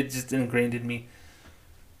 it just ingrained in me,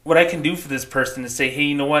 what I can do for this person is say, hey,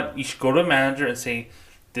 you know what? You should go to a manager and say,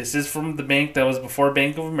 this is from the bank that was before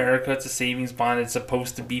Bank of America. It's a savings bond. It's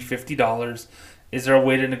supposed to be $50. Is there a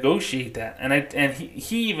way to negotiate that? And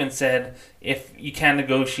he even said, if you can't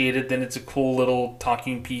negotiate it, then it's a cool little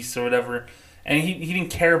talking piece or whatever. And he didn't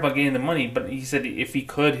care about getting the money, but he said if he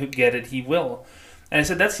could get it, he will. And I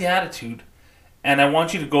said, that's the attitude. And I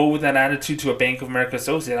want you to go with that attitude to a Bank of America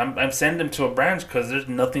associate. I'm sending him to a branch because there's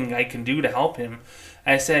nothing I can do to help him.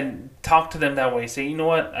 I said, talk to them that way. Say, you know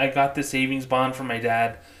what? I got the savings bond from my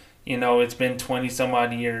dad. You know, it's been 20 some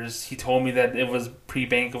odd years. He told me that it was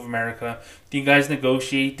pre-Bank of America. Do you guys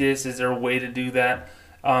negotiate this? Is there a way to do that?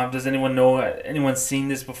 Does anyone know? Anyone seen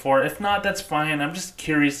this before? If not, that's fine. I'm just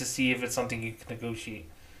curious to see if it's something you can negotiate.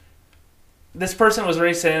 This person was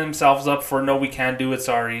already setting themselves up for, no, we can't do it,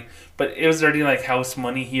 sorry. But it was already like house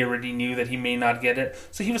money. He already knew that he may not get it.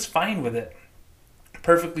 So he was fine with it.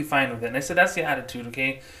 perfectly fine with it. And I said, that's the attitude,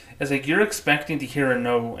 okay? It's like, you're expecting to hear a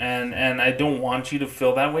no, and I don't want you to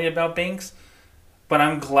feel that way about banks, but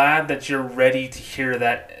I'm glad that you're ready to hear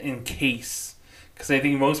that in case. Because I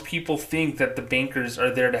think most people think that the bankers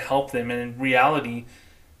are there to help them, and in reality,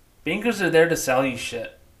 bankers are there to sell you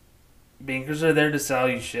shit. Bankers are there to sell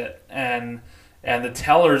you shit, and the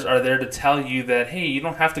tellers are there to tell you that, hey, you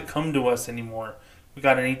don't have to come to us anymore. We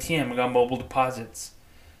got an ATM, we got mobile deposits.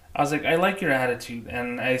 I was like, I like your attitude,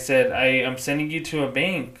 and I said, I am sending you to a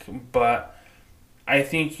bank, but I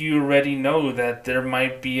think you already know that there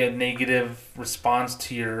might be a negative response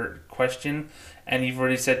to your question, and you've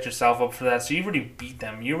already set yourself up for that, so you already beat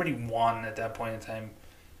them. You already won at that point in time.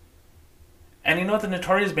 And you know what? The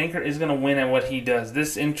notorious banker is going to win at what he does.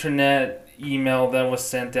 This intranet email that was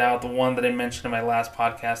sent out, the one that I mentioned in my last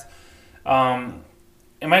podcast, am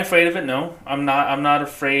I afraid of it? No, I'm not. I'm not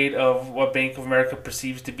afraid of what Bank of America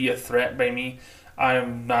perceives to be a threat by me.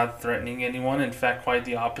 I'm not threatening anyone. In fact, quite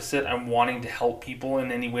the opposite. I'm wanting to help people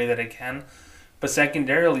in any way that I can. But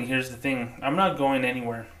secondarily, here's the thing. I'm not going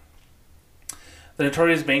anywhere. The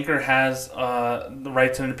notorious banker has the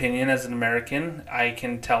right to an opinion as an American. I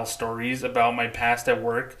can tell stories about my past at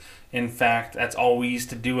work. In fact, that's all we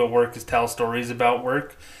used to do at work is tell stories about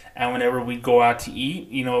work. And whenever we go out to eat,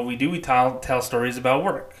 you know what we do? We tell stories about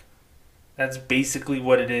work. That's basically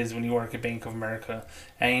what it is when you work at Bank of America.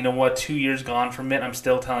 And you know what? 2 years gone from it, I'm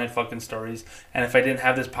still telling fucking stories. And if I didn't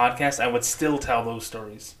have this podcast, I would still tell those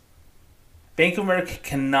stories. Bank of America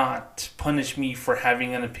cannot punish me for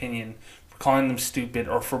having an opinion, for calling them stupid,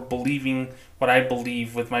 or for believing what I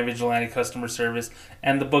believe with my vigilante customer service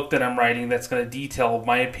and the book that I'm writing that's going to detail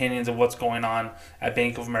my opinions of what's going on at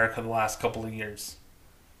Bank of America the last couple of years.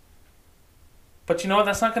 But you know what?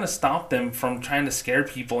 That's not going to stop them from trying to scare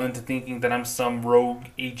people into thinking that I'm some rogue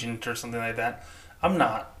agent or something like that. I'm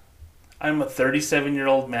not. I'm a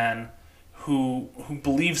 37-year-old man who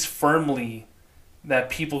believes firmly that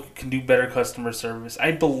people can do better customer service.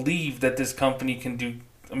 I believe that this company can do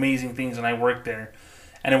amazing things when I worked there.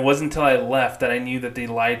 And it wasn't until I left that I knew that they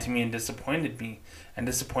lied to me and disappointed me and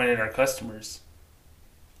disappointed our customers.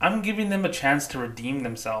 I'm giving them a chance to redeem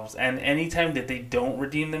themselves. And anytime that they don't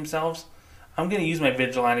redeem themselves, I'm going to use my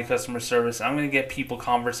vigilante customer service. I'm going to get people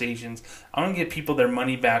conversations. I'm going to get people their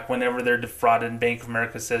money back whenever they're defrauded and Bank of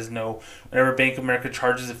America says no. Whenever Bank of America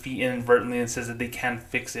charges a fee inadvertently and says that they can't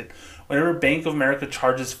fix it. Whenever Bank of America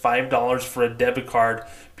charges $5 for a debit card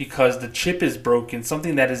because the chip is broken,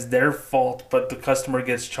 something that is their fault, but the customer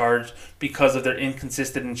gets charged because of their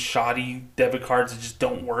inconsistent and shoddy debit cards that just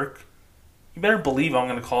don't work. You better believe I'm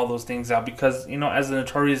going to call those things out because, you know, as a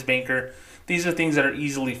notorious banker, these are things that are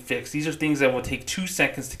easily fixed. These are things that will take 2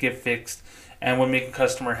 seconds to get fixed and will make a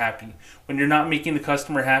customer happy. When you're not making the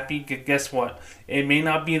customer happy, guess what? It may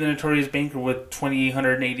not be the notorious banker with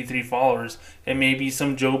 2,883 followers. It may be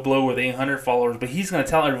some Joe Blow with 800 followers, but he's going to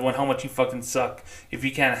tell everyone how much you fucking suck if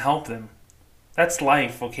you can't help them. That's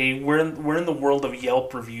life, okay? We're in the world of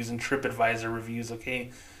Yelp reviews and TripAdvisor reviews,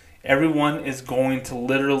 okay? Everyone is going to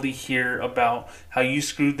literally hear about how you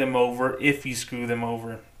screwed them over if you screw them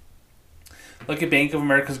over. Look at Bank of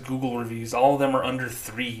America's Google reviews. All of them are under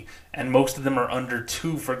 3, and most of them are under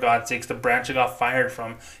 2, for God's sakes. The branch I got fired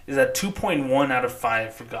from is at 2.1 out of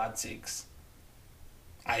 5, for God's sakes.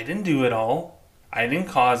 I didn't do it all. I didn't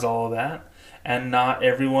cause all of that. And not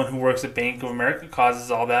everyone who works at Bank of America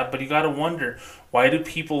causes all that, but you got to wonder, why do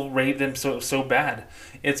people rate them so bad?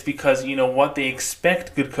 It's because, you know what, they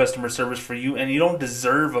expect good customer service for you, and you don't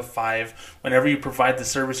deserve a 5 whenever you provide the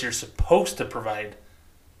service you're supposed to provide.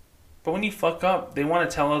 But when you fuck up, they want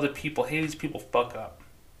to tell other people, hey, these people fuck up.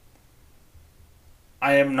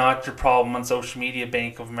 I am not your problem on social media,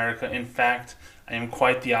 Bank of America. In fact, I am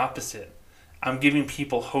quite the opposite. I'm giving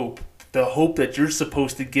people hope. The hope that you're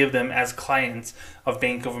supposed to give them as clients of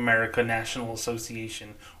Bank of America National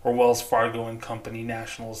Association or Wells Fargo and Company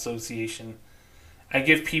National Association. I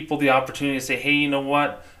give people the opportunity to say, hey, you know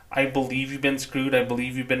what? I believe you've been screwed. I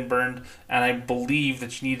believe you've been burned. And I believe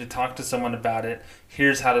that you need to talk to someone about it.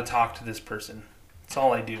 Here's how to talk to this person. That's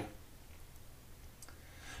all I do.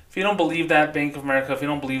 If you don't believe that, Bank of America, if you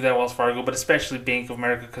don't believe that, Wells Fargo, but especially Bank of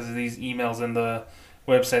America because of these emails and the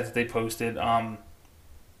website that they posted,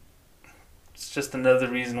 it's just another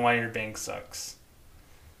reason why your bank sucks.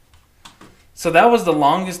 So that was the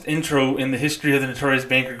longest intro in the history of the Notorious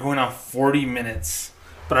Banker, going on 40 minutes.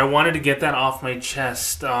 But I wanted to get that off my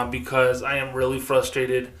chest because I am really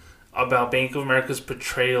frustrated about Bank of America's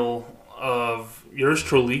portrayal of yours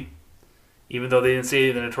truly, even though they didn't say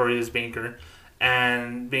the Notorious Banker,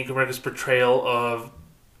 and Bank of America's portrayal of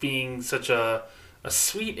being such a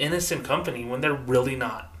sweet, innocent company when they're really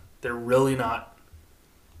not. They're really not.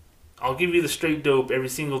 I'll give you the straight dope every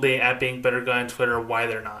single day at Bank Better Guy on Twitter why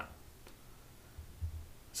they're not.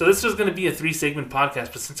 So this was going to be a 3-segment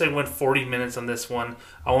podcast, but since I went 40 minutes on this one,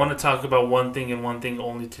 I want to talk about one thing and one thing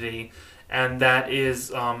only today, and that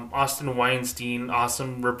is Austin Weinstein,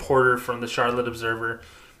 awesome reporter from the Charlotte Observer,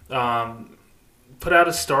 put out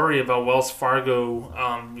a story about Wells Fargo,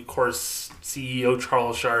 of course, CEO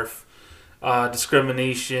Charles Scharf,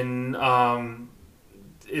 discrimination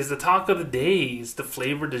is the talk of the day, is the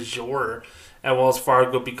flavor du jour at Wells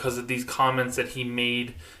Fargo because of these comments that he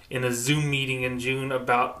made in a Zoom meeting in June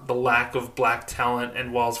about the lack of black talent at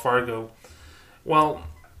Wells Fargo. Well,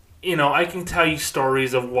 I can tell you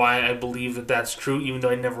stories of why I believe that that's true, even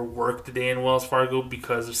though I never worked a day in Wells Fargo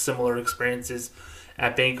because of similar experiences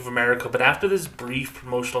at Bank of America. But after this brief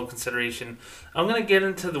promotional consideration, I'm going to get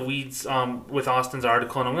into the weeds with Austin's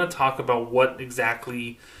article, and I'm going to talk about what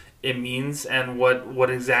exactly it means and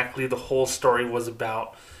what exactly the whole story was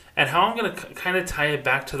about, and how I'm going to kind of tie it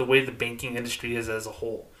back to the way the banking industry is as a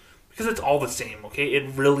whole. Because it's all the same, okay? It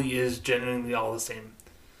really is genuinely all the same.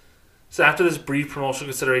 So after this brief promotional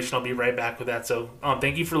consideration, I'll be right back with that. So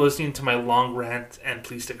thank you for listening to my long rant, and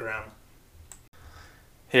please stick around.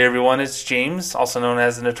 Hey everyone, it's James, also known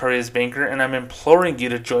as the Notorious Banker, and I'm imploring you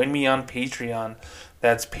to join me on Patreon.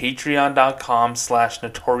 That's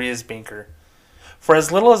patreon.com/notoriousbanker. For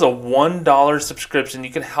as little as a $1 subscription,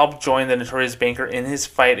 you can help join the Notorious Banker in his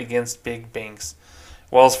fight against big banks.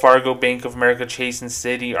 Wells Fargo, Bank of America, Chase, and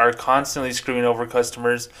Citi are constantly screwing over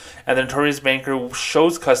customers, and the Notorious Banker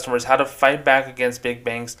shows customers how to fight back against big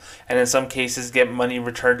banks and in some cases get money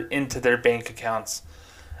returned into their bank accounts.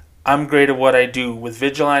 I'm great at what I do. With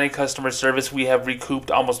Vigilante Customer Service, we have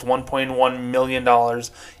recouped almost $1.1 million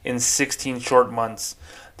in 16 short months.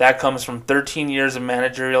 That comes from 13 years of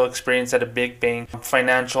managerial experience at a big bank,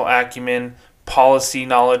 financial acumen, policy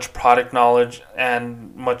knowledge, product knowledge,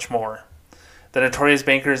 and much more. The Notorious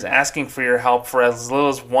Banker is asking for your help for as little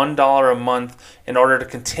as $1 a month in order to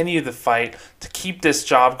continue the fight, to keep this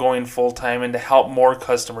job going full-time, and to help more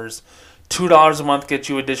customers. $2 a month gets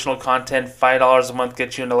you additional content, $5 a month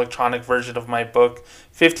gets you an electronic version of my book,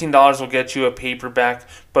 $15 will get you a paperback,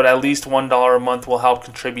 but at least $1 a month will help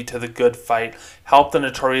contribute to the good fight. Help the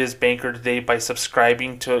Notorious Banker today by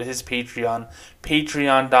subscribing to his Patreon,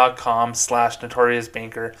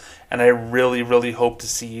 patreon.com/notoriousbanker, and I really, really hope to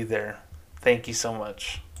see you there. Thank you so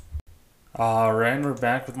much. Alright, we're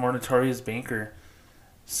back with more Notorious Banker.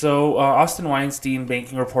 So, Austin Weinstein,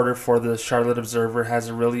 banking reporter for the Charlotte Observer, has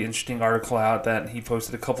a really interesting article out that he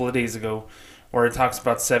posted a couple of days ago where it talks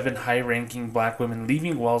about 7 high-ranking black women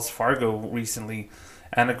leaving Wells Fargo recently.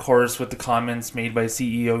 And, of course, with the comments made by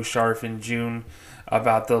CEO Scharf in June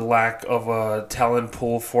about the lack of a talent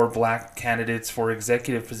pool for black candidates for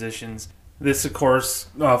executive positions. This, of course,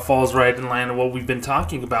 falls right in line with what we've been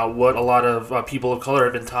talking about, what a lot of people of color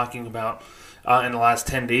have been talking about in the last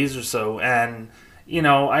 10 days or so. And,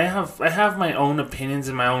 I have my own opinions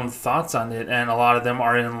and my own thoughts on it, and a lot of them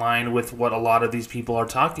are in line with what a lot of these people are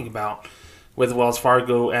talking about with Wells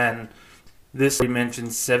Fargo. And this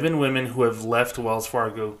mentions 7 women who have left Wells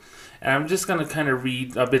Fargo. And I'm just going to kind of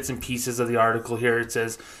read bits and pieces of the article here. It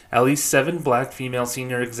says, at least 7 black female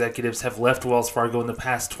senior executives have left Wells Fargo in the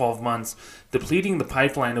past 12 months, depleting the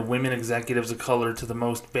pipeline of women executives of color to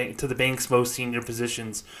the bank's most senior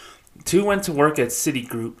positions. 2 went to work at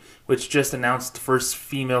Citigroup, which just announced the first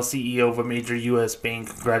female CEO of a major U.S. bank.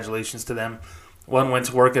 Congratulations to them. 1 went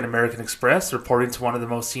to work at American Express, reporting to one of the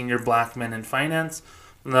most senior black men in finance.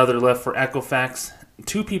 Another left for Equifax.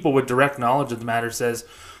 2 people with direct knowledge of the matter says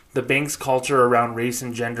the bank's culture around race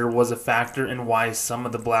and gender was a factor in why some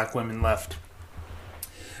of the black women left.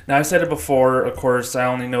 Now, I've said it before, of course, I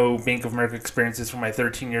only know Bank of America experiences from my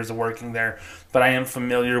 13 years of working there, but I am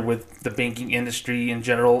familiar with the banking industry in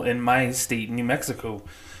general in my state, New Mexico,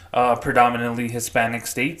 predominantly Hispanic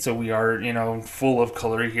state, so we are, full of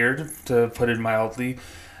color here, to put it mildly.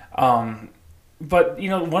 But,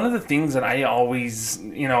 one of the things that I always,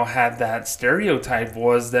 had that stereotype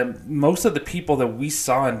was that most of the people that we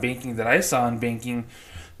saw in banking, that I saw in banking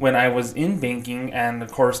when I was in banking, and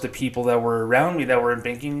of course the people that were around me that were in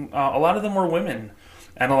banking, a lot of them were women.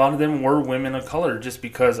 And a lot of them were women of color just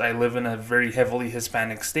because I live in a very heavily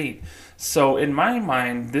Hispanic state. So in my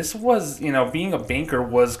mind, this was, being a banker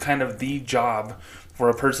was kind of the job for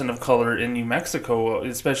a person of color in New Mexico,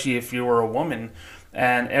 especially if you were a woman.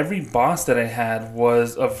 And every boss that I had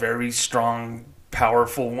was a very strong,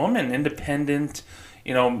 powerful woman, independent.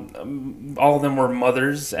 All of them were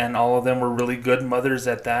mothers, and all of them were really good mothers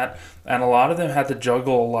at that. And a lot of them had to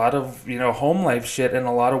juggle a lot of, home life shit and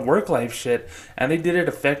a lot of work life shit, and they did it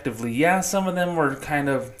effectively. Yeah, some of them were kind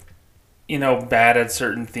of, bad at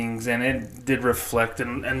certain things, and it did reflect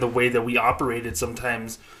in the way that we operated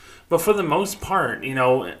sometimes. But for the most part,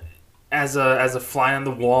 as a fly on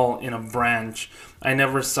the wall in a branch, I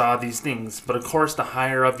never saw these things. But of course, the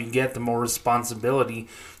higher up you get, the more responsibility,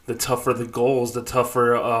 the tougher the goals, the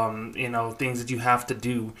tougher things that you have to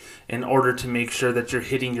do in order to make sure that you're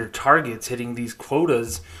hitting your targets, hitting these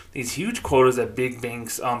quotas, these huge quotas that big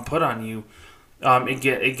banks put on you.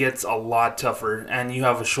 It gets a lot tougher, and you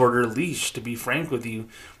have a shorter leash, to be frank with you.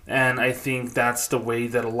 And I think that's the way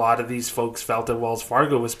that a lot of these folks felt at Wells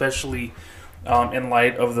Fargo, especially in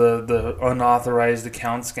light of the unauthorized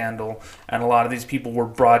account scandal. And a lot of these people were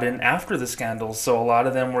brought in after the scandal, so a lot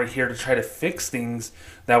of them were here to try to fix things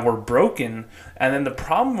that were broken. And then the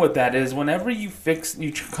problem with that is whenever you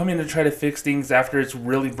come in to try to fix things after it's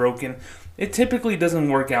really broken, it typically doesn't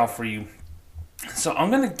work out for you. So I'm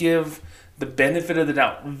going to give the benefit of the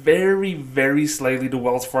doubt very, very slightly to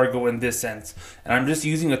Wells Fargo in this sense. And I'm just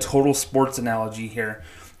using a total sports analogy here.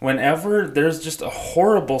 Whenever there's just a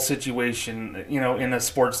horrible situation, in a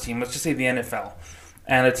sports team, let's just say the NFL,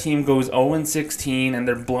 and a team goes 0-16 and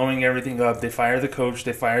they're blowing everything up, they fire the coach,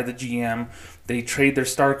 they fire the GM, they trade their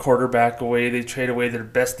star quarterback away, they trade away their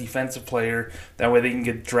best defensive player, that way they can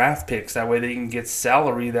get draft picks, that way they can get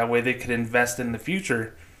salary, that way they could invest in the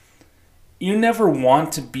future. You never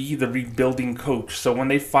want to be the rebuilding coach. So when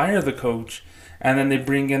they fire the coach and then they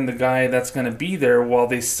bring in the guy that's going to be there while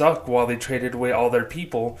they suck, while they traded away all their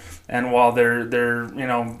people, and while they're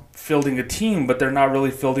fielding a team, but they're not really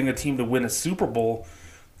fielding a team to win a Super Bowl,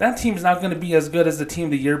 that team's not going to be as good as the team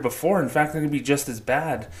the year before. In fact, they're going to be just as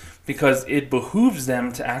bad, because it behooves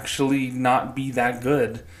them to actually not be that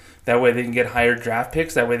good. That way they can get higher draft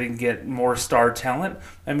picks, that way they can get more star talent,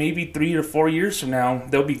 and maybe 3 or 4 years from now,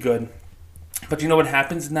 they'll be good. But you know what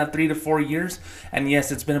happens in that 3 to 4 years? And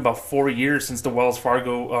yes, it's been about 4 years since the Wells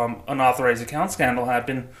Fargo unauthorized account scandal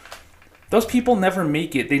happened. Those people never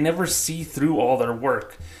make it. They never see through all their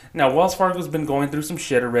work. Now, Wells Fargo's been going through some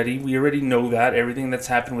shit already. We already know that. Everything that's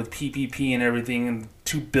happened with PPP and everything, and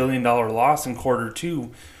 $2 billion loss in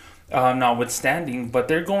Q2, notwithstanding. But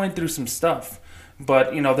they're going through some stuff.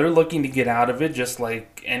 But, they're looking to get out of it just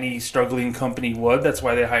like any struggling company would. That's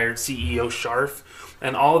why they hired CEO Scharf.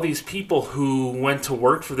 And all of these people who went to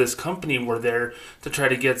work for this company were there to try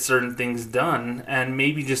to get certain things done. And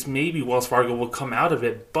maybe, just maybe, Wells Fargo will come out of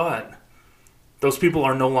it. But those people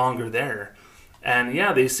are no longer there. And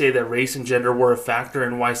yeah, they say that race and gender were a factor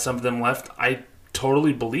in why some of them left. I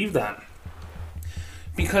totally believe that.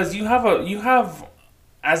 Because you have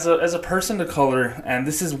as a person of color, and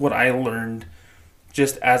this is what I learned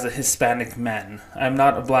just as a Hispanic man. I'm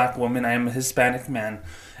not a black woman, I am a Hispanic man.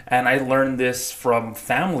 And I learned this from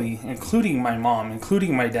family, including my mom,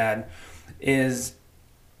 including my dad, is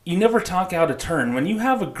you never talk out of turn. When you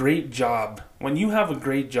have a great job,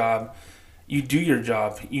 you do your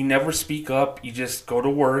job. You never speak up. You just go to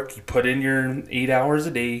work. You put in your 8 hours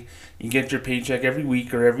a day. You get your paycheck every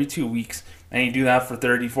week or every 2 weeks. And you do that for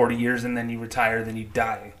 30, 40 years, and then you retire, then you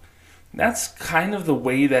die. That's kind of the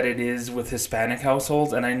way that it is with Hispanic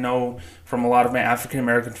households, and I know from a lot of my African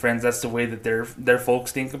American friends that's the way that their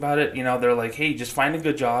folks think about it. They're like, hey, just find a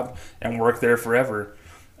good job and work there forever.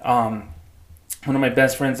 One of my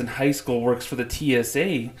best friends in high school works for the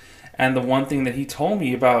TSA, and the one thing that he told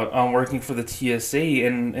me about working for the TSA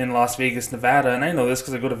in Las Vegas, Nevada, and I know this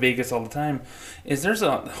because I go to Vegas all the time, is there's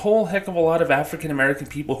a whole heck of a lot of African American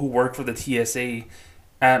people who work for the TSA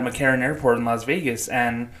at McCarran Airport in Las Vegas,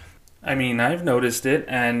 and I mean, I've noticed it,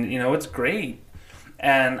 and, it's great.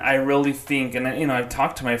 And I really think, and, I've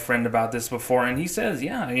talked to my friend about this before, and he says,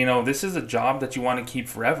 yeah, this is a job that you want to keep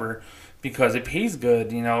forever because it pays good,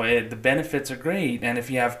 the benefits are great. And if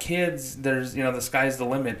you have kids, there's, the sky's the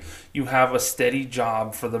limit. You have a steady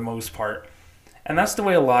job for the most part. And that's the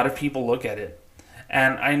way a lot of people look at it.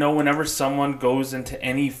 And I know whenever someone goes into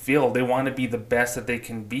any field, they want to be the best that they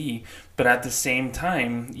can be. But at the same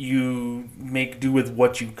time, you make do with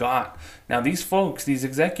what you got. Now, these folks, these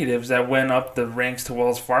executives that went up the ranks to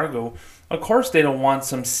Wells Fargo, of course they don't want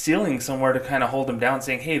some ceiling somewhere to kind of hold them down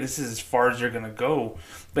saying, hey, this is as far as you're going to go.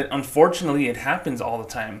 But unfortunately, it happens all the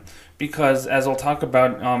time. Because as I'll talk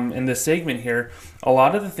about in this segment here, a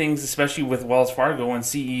lot of the things, especially with Wells Fargo and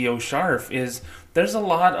CEO Scharf, is there's a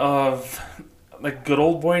lot of like good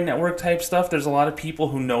old boy network type stuff. There's a lot of people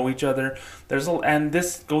who know each other. And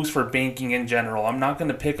this goes for banking in general. I'm not going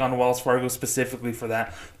to pick on Wells Fargo specifically for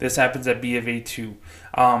that. This happens at B of A too.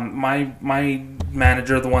 My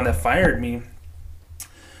manager, the one that fired me,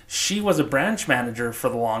 she was a branch manager for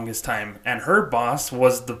the longest time, and her boss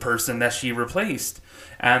was the person that she replaced.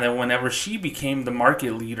 And then whenever she became the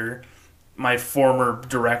market leader, my former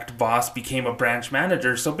direct boss became a branch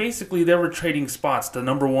manager. So basically, they were trading spots, the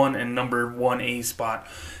number 1 and number 1A spot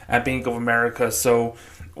at Bank of America. So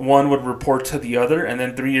one would report to the other, and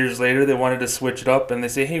then 3 years later, they wanted to switch it up, and they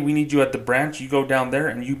say, hey, we need you at the branch. You go down there,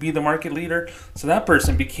 and you be the market leader. So that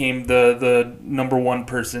person became the number 1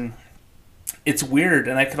 person. It's weird,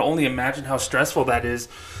 and I can only imagine how stressful that is,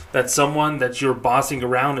 that someone that you're bossing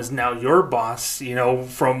around is now your boss,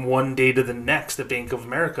 from one day to the next at Bank of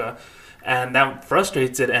America. And that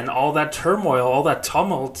frustrates it, and all that turmoil, all that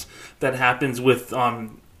tumult that happens with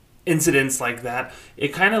incidents like that, it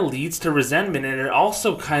kind of leads to resentment, and it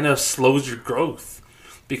also kind of slows your growth,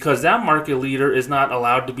 because that market leader is not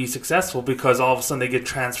allowed to be successful because all of a sudden they get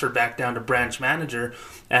transferred back down to branch manager,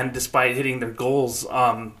 and despite hitting their goals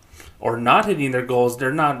or not hitting their goals,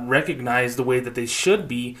 they're not recognized the way that they should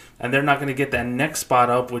be, and they're not going to get that next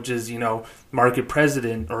spot up, which is, market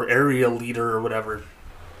president or area leader or whatever.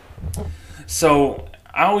 So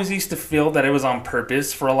I always used to feel that it was on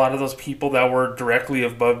purpose for a lot of those people that were directly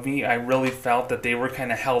above me. I really felt that they were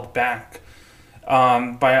kind of held back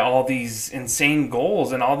by all these insane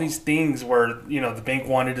goals and all these things where, the bank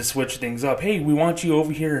wanted to switch things up. Hey, we want you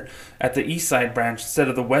over here at the east side branch instead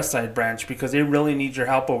of the west side branch because they really need your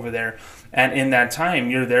help over there. And in that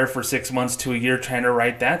time, you're there for 6 months to a year trying to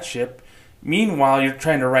right that ship. Meanwhile, you're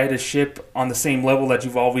trying to right a ship on the same level that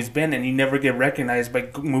you've always been, and you never get recognized by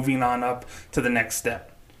moving on up to the next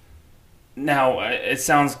step. Now, it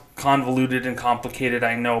sounds convoluted and complicated,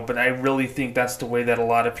 I know, but I really think that's the way that a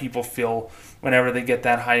lot of people feel whenever they get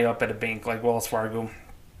that high up at a bank like Wells Fargo.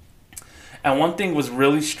 And one thing was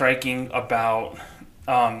really striking about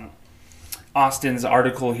Austin's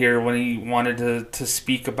article here when he wanted to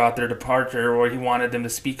speak about their departure, or he wanted them to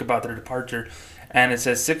speak about their departure. And it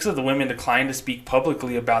says 6 of the women declined to speak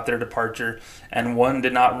publicly about their departure, and 1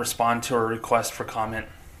 did not respond to a request for comment.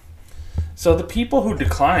 So the people who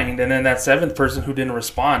declined, and then that 7th person who didn't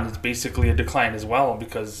respond, is basically a decline as well,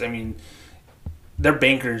 because, they're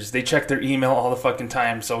bankers. They check their email all the fucking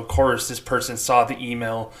time. So, of course, this person saw the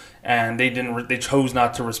email, and they chose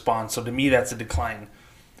not to respond. So, to me, that's a decline.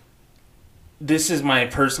 This is my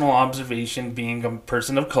personal observation, being a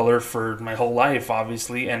person of color for my whole life,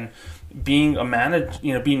 obviously, and being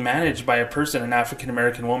managed by a person, an African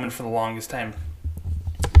American woman, for the longest time.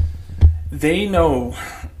 They know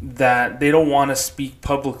that they don't want to speak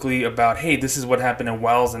publicly about, hey, this is what happened in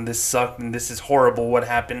Wells, and this sucked, and this is horrible what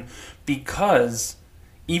happened, because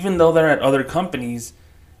even though they're at other companies,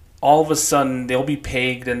 all of a sudden they'll be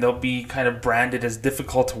pegged and they'll be kind of branded as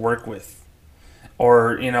difficult to work with.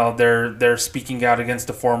 Or, they're speaking out against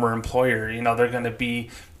a former employer. They're going to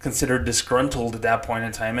be considered disgruntled at that point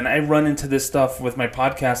in time. And I run into this stuff with my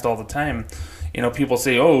podcast all the time. People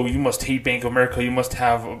say, oh, you must hate Bank of America. You must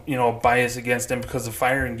have, a bias against them because of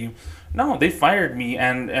firing you. No, they fired me.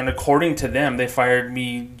 And according to them, they fired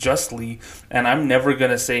me justly. And I'm never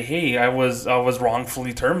going to say, hey, I was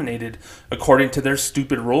wrongfully terminated according to their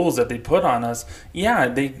stupid rules that they put on us. Yeah,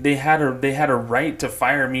 they had a right to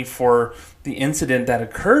fire me for the incident that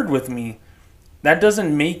occurred with me. That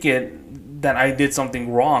doesn't make it that I did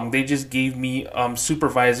something wrong. They just gave me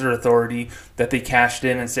supervisor authority that they cashed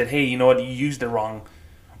in and said, hey, you know what, you used it wrong.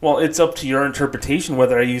 Well, it's up to your interpretation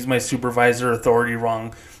whether I used my supervisor authority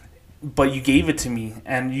wrong, but you gave it to me,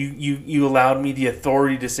 and you allowed me the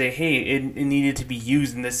authority to say, hey, it needed to be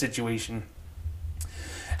used in this situation.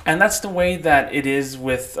 And that's the way that it is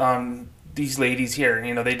with these ladies here.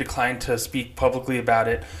 They declined to speak publicly about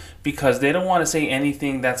it because they don't want to say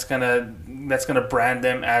anything that's gonna brand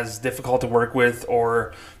them as difficult to work with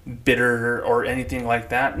or bitter or anything like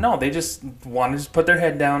that. No, they just want to just put their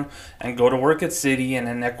head down and go to work at Citi and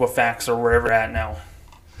in Equifax or wherever they're at now.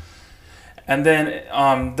 And then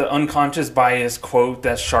the unconscious bias quote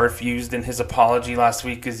that Scharf used in his apology last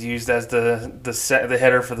week is used as the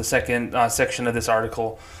header for the second section of this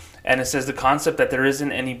article. And it says the concept that there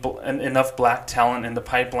isn't enough black talent in the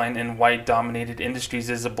pipeline in white-dominated industries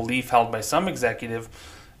is a belief held by some executives,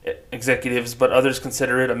 but others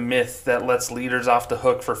consider it a myth that lets leaders off the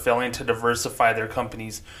hook for failing to diversify their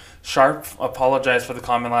companies. Scharf apologized for the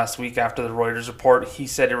comment last week after the Reuters report. He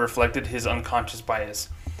said it reflected his unconscious bias.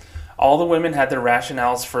 All the women had their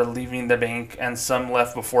rationales for leaving the bank, and some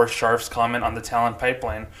left before Scharf's comment on the talent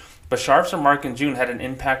pipeline. But Scharf's remark in June had an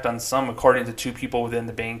impact on some, according to 2 people within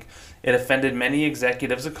the bank. It offended many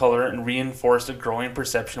executives of color and reinforced a growing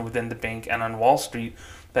perception within the bank and on Wall Street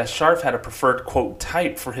that Scharf had a preferred, quote,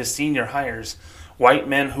 type for his senior hires, white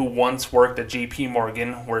men who once worked at J.P.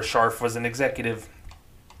 Morgan, where Scharf was an executive.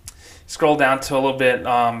 Scroll down to a little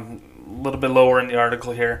bit lower in the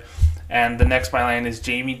article here, and the next byline is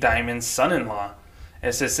Jamie Dimon's son-in-law.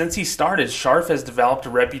 It says, since he started, Scharf has developed a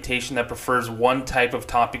reputation that prefers one type of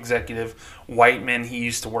top executive, white men he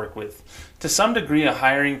used to work with. To some degree, a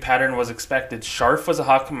hiring pattern was expected. Scharf was a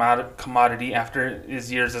hot commodity after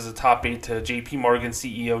his years as a top aide to JP Morgan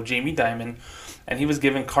CEO Jamie Dimon, and he was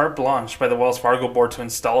given carte blanche by the Wells Fargo board to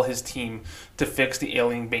install his team to fix the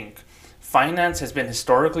ailing bank. Finance has been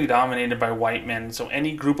historically dominated by white men, so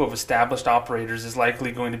any group of established operators is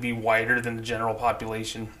likely going to be whiter than the general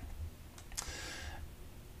population.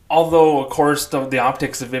 Although, of course, the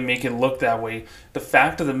optics of it make it look that way, the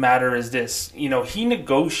fact of the matter is this. He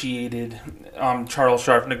negotiated, Charles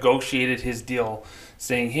Scharf negotiated his deal,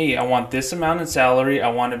 saying, hey, I want this amount in salary, I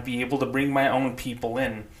want to be able to bring my own people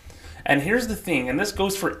in. And here's the thing, and this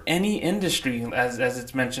goes for any industry, as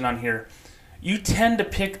it's mentioned on here. You tend to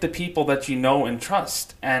pick the people that you know and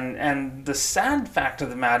trust. And the sad fact of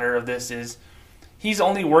the matter of this is, he's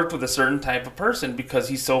only worked with a certain type of person because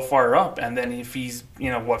he's so far up. And then if he's,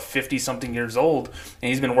 50-something years old, and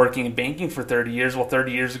he's been working in banking for 30 years, well,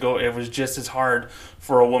 30 years ago, it was just as hard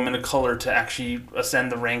for a woman of color to actually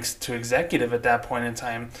ascend the ranks to executive at that point in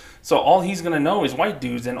time. So all he's going to know is white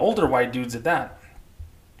dudes, and older white dudes at that.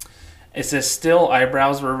 It says, still,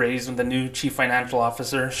 eyebrows were raised when the new chief financial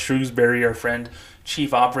officer, Shrewsbury, our friend,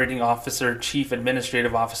 chief operating officer, chief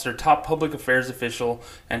administrative officer, top public affairs official,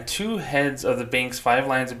 and two heads of the bank's 5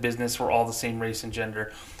 lines of business were all the same race and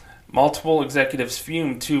gender. Multiple executives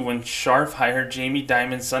fumed, too, when Scharf hired Jamie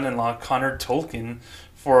Dimon's son-in-law, Connor Tolkien,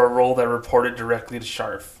 for a role that reported directly to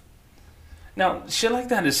Scharf. Now, shit like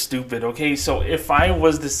that is stupid, okay? So if I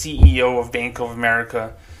was the CEO of Bank of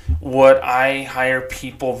America, would I hire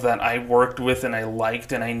people that I worked with and I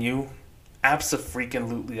liked and I knew?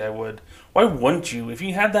 Abso-freaking-lutely I would. Why wouldn't you? If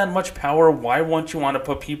you had that much power, why wouldn't you want to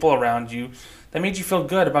put people around you that made you feel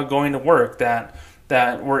good about going to work, that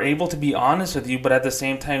were able to be honest with you, but at the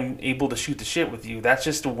same time able to shoot the shit with you? That's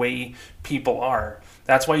just the way people are.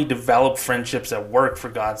 That's why you develop friendships at work, for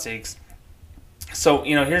God's sakes. So,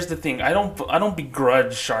 here's the thing. I don't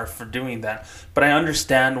begrudge Scharf for doing that, but I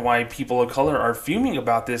understand why people of color are fuming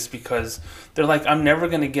about this, because they're like, I'm never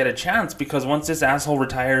going to get a chance, because once this asshole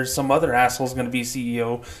retires, some other asshole's going to be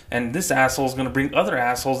CEO, and this asshole's going to bring other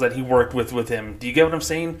assholes that he worked with him. Do you get what I'm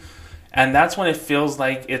saying? And that's when it feels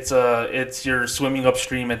like it's you're swimming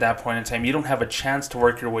upstream at that point in time. You don't have a chance to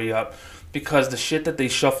work your way up, because the shit that they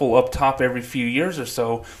shuffle up top every few years or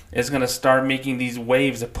so is going to start making these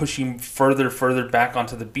waves that push you further back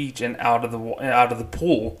onto the beach and out of the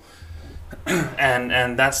pool.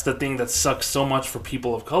 and that's the thing that sucks so much for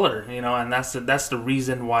people of color, and that's the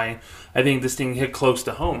reason why I think this thing hit close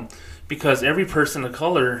to home, because every person of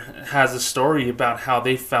color has a story about how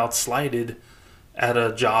they felt slighted at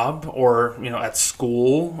a job, or at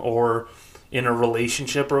school, or in a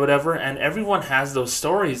relationship or whatever, and everyone has those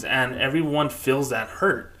stories, and everyone feels that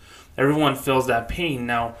hurt. Everyone feels that pain.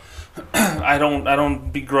 Now, I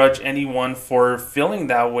don't begrudge anyone for feeling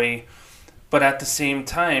that way, but at the same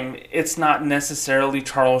time, it's not necessarily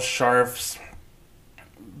Charles Scharf's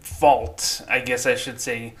fault, I guess I should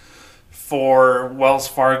say, for Wells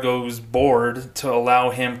Fargo's board to allow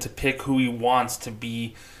him to pick who he wants to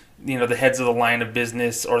be, the heads of the line of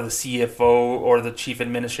business, or the CFO, or the chief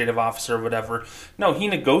administrative officer, or whatever. No, he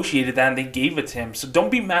negotiated that and they gave it to him. So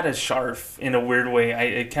don't be mad at Scharf in a weird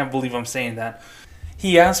way. I can't believe I'm saying that.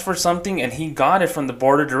 He asked for something and he got it from the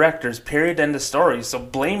board of directors, period, end of story. So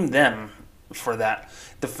blame them for that.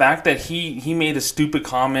 The fact that he made a stupid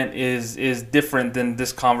comment is different than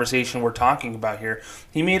this conversation we're talking about here.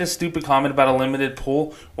 He made a stupid comment about a limited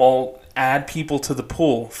pool. Well, add people to the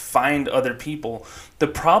pool. Find other people. The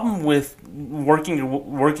problem with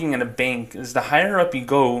working in a bank is the higher up you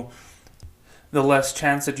go, the less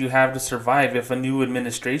chance that you have to survive if a new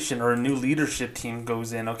administration or a new leadership team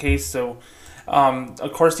goes in. Okay, so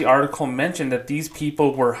of course the article mentioned that these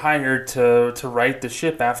people were hired to right the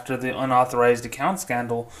ship after the unauthorized account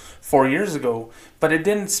scandal 4 years ago, but it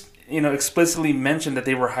didn't explicitly mention that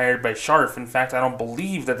they were hired by Scharf. In fact, I don't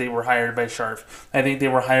believe that they were hired by Scharf. I think they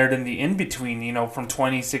were hired in the in-between, from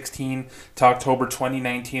 2016 to October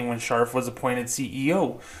 2019 when Scharf was appointed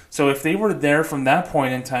CEO. So if they were there from that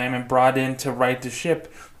point in time and brought in to right the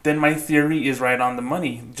ship, then my theory is right on the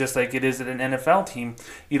money, just like it is at an NFL team.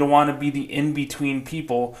 You don't want to be the in-between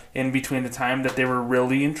people, in between the time that they were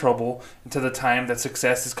really in trouble and to the time that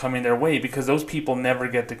success is coming their way, because those people never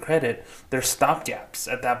get the credit. They're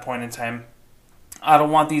stopgaps at that point in time. I don't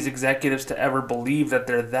want these executives to ever believe that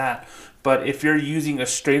they're that, but if you're using a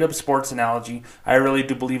straight-up sports analogy, I really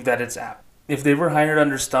do believe that it's apt. If they were hired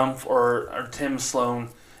under Stumpf or Tim Sloan,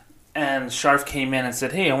 and Sharf came in and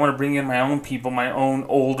said, "Hey, I want to bring in my own people, my own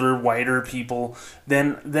older, whiter people,"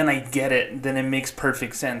 then I get it. Then it makes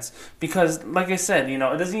perfect sense because, like I said, it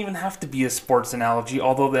doesn't even have to be a sports analogy.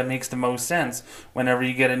 Although that makes the most sense. Whenever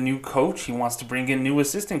you get a new coach, he wants to bring in new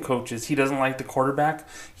assistant coaches. He doesn't like the quarterback.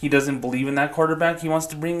 He doesn't believe in that quarterback. He wants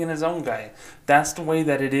to bring in his own guy. That's the way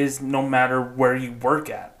that it is, no matter where you work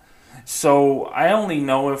at. So I only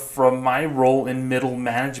know it from my role in middle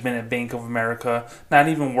management at Bank of America, not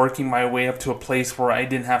even working my way up to a place where I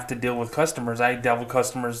didn't have to deal with customers. I dealt with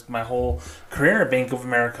customers my whole career at Bank of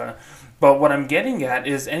America. But what I'm getting at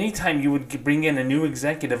is anytime you would bring in a new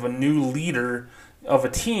executive, a new leader of a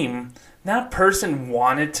team, that person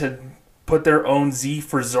wanted to put their own Z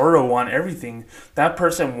for Zorro on everything. That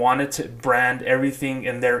person wanted to brand everything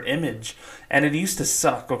in their image. And it used to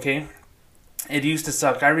suck, okay? It used to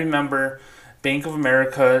suck. I remember Bank of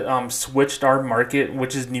America switched our market,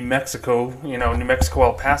 which is New Mexico, New Mexico,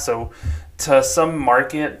 El Paso, to some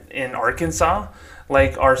market in Arkansas.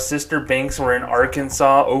 Like our sister banks were in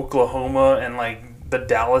Arkansas, Oklahoma, and like the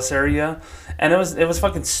Dallas area. And it was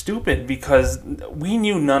fucking stupid because we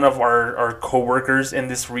knew none of our coworkers in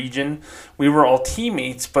this region. We were all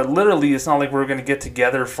teammates, but literally it's not like we were going to get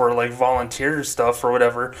together for like volunteer stuff or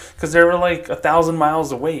whatever because they were like 1,000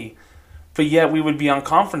 miles away. But yet we would be on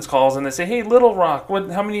conference calls and they say, "Hey, Little Rock,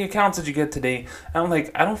 how many accounts did you get today?" And I'm like,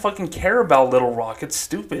 I don't fucking care about Little Rock. It's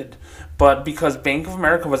stupid. But because Bank of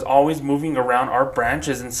America was always moving around our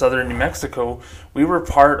branches in southern New Mexico, we were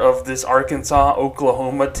part of this Arkansas,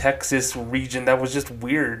 Oklahoma, Texas region that was just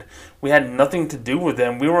weird. We had nothing to do with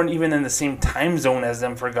them. We weren't even in the same time zone as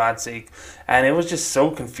them, for God's sake. And it was just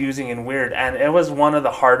so confusing and weird. And it was one of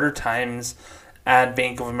the harder times at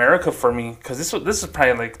Bank of America for me because this was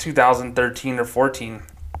probably like 2013 or 14.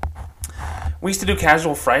 We used to do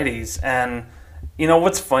casual Fridays, and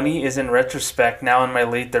what's funny is in retrospect, now in my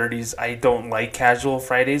late 30s, I don't like casual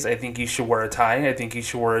Fridays. I think you should wear a tie. I think you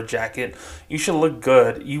should wear a jacket. You should look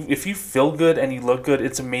good. If you feel good and you look good,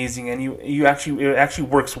 it's amazing, and it actually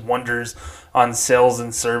works wonders on sales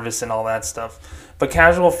and service and all that stuff. But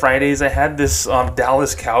casual Fridays, I had this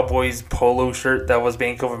Dallas Cowboys polo shirt that was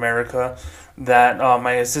Bank of America that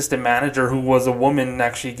my assistant manager, who was a woman,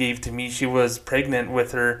 actually gave to me. She was pregnant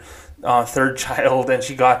with her third child, and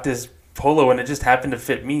she got this polo, and it just happened to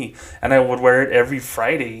fit me. And I would wear it every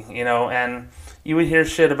Friday, and you would hear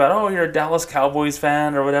shit about, "Oh, you're a Dallas Cowboys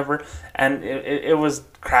fan," or whatever. And it was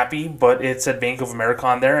crappy, but it said Bank of America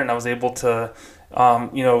on there, and I was able to,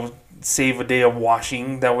 save a day of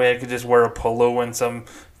washing. That way I could just wear a polo and some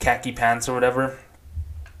khaki pants or whatever.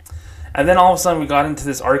 And then all of a sudden we got into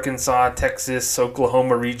this Arkansas, Texas,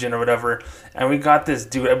 Oklahoma region or whatever, and we got this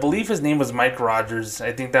dude. I believe his name was Mike Rogers.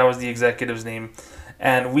 I think that was the executive's name.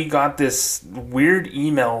 And we got this weird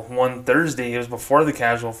email one Thursday. It was before the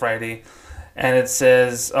casual Friday. And it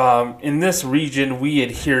says, "In this region, we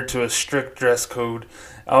adhere to a strict dress code."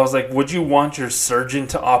 I was like, "Would you want your surgeon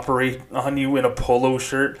to operate on you in a polo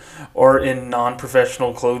shirt or in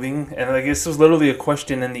non-professional clothing?" And like, this was literally a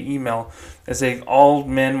question in the email. It's like, all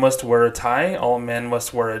men must wear a tie, all men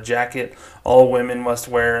must wear a jacket, all women must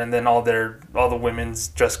wear, and then all the women's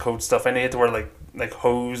dress code stuff. I know you have to wear like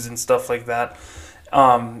hose and stuff like that.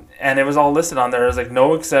 And it was all listed on there. It was like,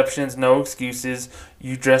 no exceptions, no excuses.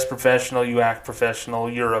 You dress professional, you act professional.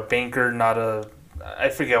 You're a banker, not a... I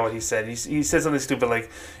forget what he said. He said something stupid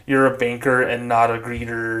like, "You're a banker and not a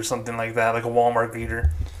greeter," or something like that, like a Walmart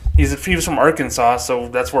greeter. He was from Arkansas, so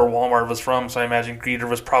that's where Walmart was from, so I imagine greeter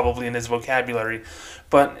was probably in his vocabulary.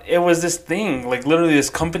 But it was this thing, like literally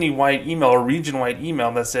this company-wide email or region-wide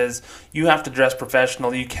email that says, you have to dress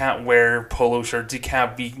professional, you can't wear polo shirts, you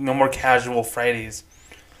can't be, no more casual Fridays.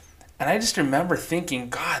 And I just remember thinking,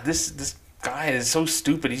 God, this guy is so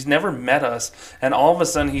stupid. He's never met us, and all of a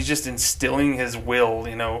sudden he's just instilling his will.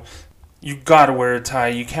 You gotta wear a tie.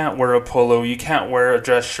 You can't wear a polo. You can't wear a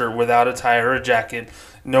dress shirt without a tie or a jacket.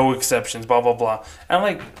 No exceptions. Blah blah blah. And I'm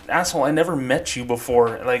like, asshole, I never met you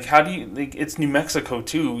before. Like, how do you? Like, it's New Mexico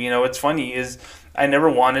too. It's funny is I never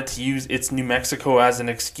wanted to use "it's New Mexico" as an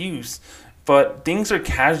excuse, but things are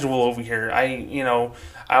casual over here.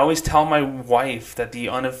 I always tell my wife that the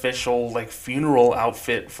unofficial funeral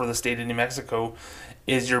outfit for the state of New Mexico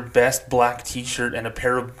is your best black T-shirt and a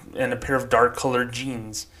pair of dark colored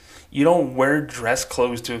jeans. You don't wear dress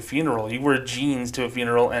clothes to a funeral. You wear jeans to a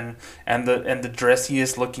funeral and the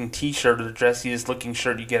dressiest looking T-shirt or the dressiest looking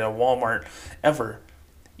shirt you get at Walmart ever.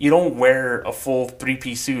 You don't wear a full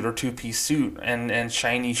 3-piece suit or 2-piece suit and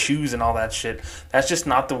shiny shoes and all that shit. That's just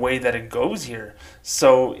not the way that it goes here.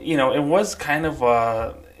 So, it was kind of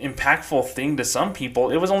impactful thing to some people.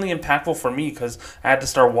 It was only impactful for me because I had to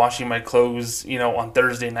start washing my clothes, on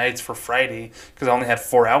Thursday nights for Friday because I only had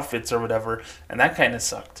 4 outfits or whatever, and that kind of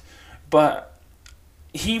sucked. But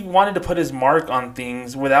he wanted to put his mark on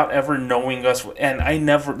things without ever knowing us, and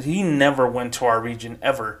he never went to our region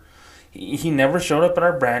ever. He never showed up at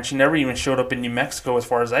our branch. He never even showed up in New Mexico as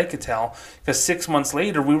far as I could tell, because 6 months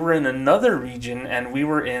later we were in another region, and we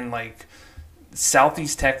were in like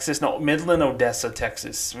Southeast Texas, no, Midland, Odessa,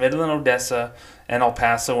 Texas. Midland, Odessa, and El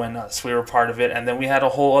Paso and us. We were part of it, and then we had a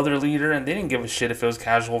whole other leader, and they didn't give a shit if it was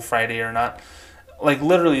casual Friday or not. Like,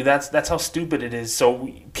 literally, that's how stupid it is.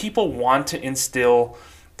 So people want to instill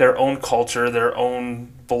their own culture, their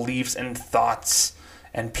own beliefs and thoughts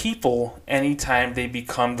and people anytime they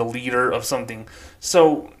become the leader of something.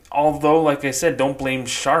 So although, like I said, don't blame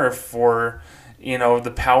Sharf for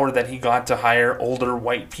the power that he got to hire older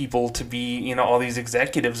white people to be all these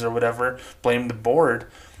executives or whatever. Blame the board.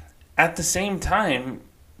 At the same time,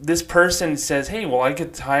 this person says, hey, well, I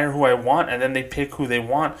get to hire who I want, and then they pick who they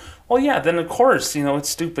want. Well, yeah, then of course, it's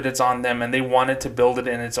stupid, it's on them, and they wanted to build it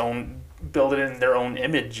in their own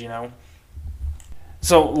image.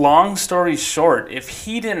 So long story short, if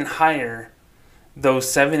he didn't hire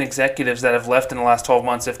those 7 executives that have left in the last 12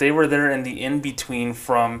 months, if they were there in the in-between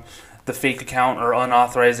from the fake account or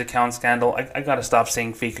unauthorized account scandal, I got to stop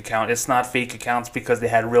saying fake account. It's not fake accounts because they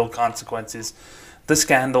had real consequences. The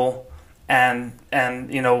scandal and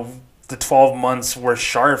the 12 months where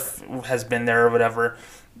Sharf has been there or whatever,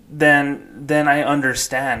 then I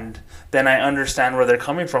understand. Then I understand where they're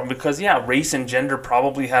coming from, because yeah, race and gender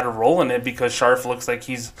probably had a role in it, because Sharf looks like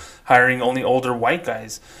he's hiring only older white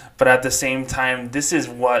guys. But at the same time, this is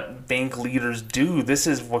what bank leaders do. This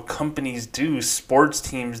is what companies do. Sports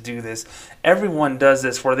teams do this. Everyone does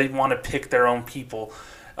this, where they want to pick their own people.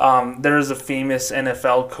 There is a famous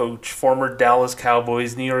NFL coach, former Dallas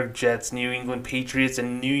Cowboys, New York Jets, New England Patriots,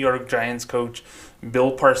 and New York Giants coach,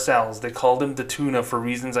 Bill Parcells. They called him the Tuna for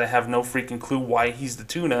reasons I have no freaking clue why he's the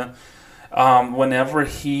Tuna. Whenever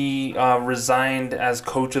he resigned as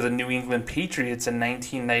coach of the New England Patriots in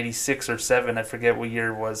 1996 or 7, I forget what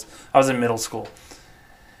year it was. I was in middle school.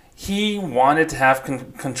 He wanted to have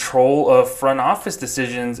control of front office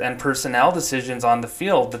decisions and personnel decisions on the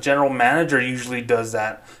field. The general manager usually does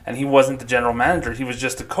that, and he wasn't the general manager. He was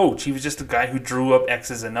just a coach. He was just a guy who drew up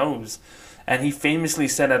X's and O's. And he famously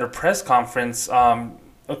said at a press conference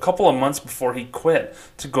a couple of months before he quit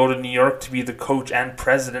to go to New York to be the coach and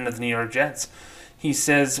president of the New York Jets, he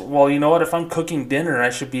says, well, you know what, if I'm cooking dinner,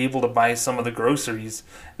 I should be able to buy some of the groceries.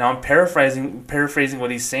 Now, I'm paraphrasing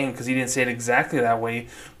what he's saying, because he didn't say it exactly that way,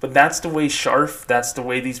 but that's the way that's the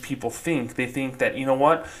way these people think. They think that, you know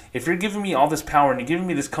what, if you're giving me all this power and you're giving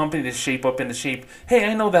me this company to shape up into shape, hey,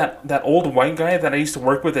 I know that old white guy that I used to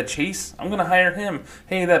work with at Chase, I'm going to hire him.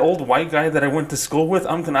 Hey, that old white guy that I went to school with,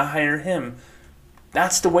 I'm going to hire him.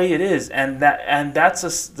 That's the way it is, and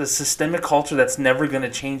that's the systemic culture that's never going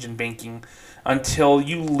to change in banking until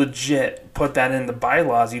you legit put that in the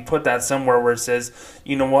bylaws. You put that somewhere where it says,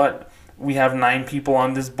 you know what, we have 9 people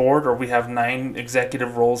on this board, or we have 9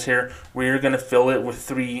 executive roles here. We're going to fill it with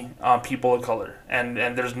 3 people of color, and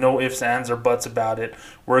there's no ifs, ands, or buts about it.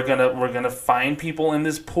 We're gonna find people in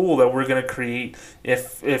this pool that we're gonna create.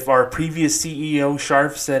 If our previous CEO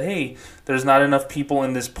Sharf said, hey, there's not enough people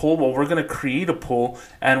in this pool, well, we're gonna create a pool,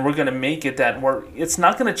 and we're gonna make it that it's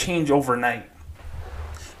not gonna change overnight.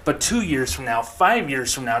 But 2 years from now, 5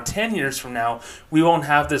 years from now, 10 years from now, we won't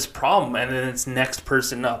have this problem, and then it's next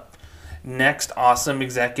person up. Next awesome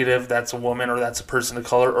executive that's a woman or that's a person of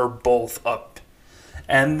color, or both up.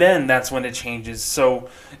 And then that's when it changes. So,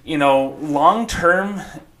 long term,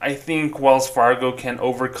 I think Wells Fargo can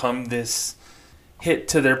overcome this hit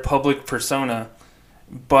to their public persona,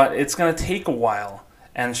 but it's going to take a while.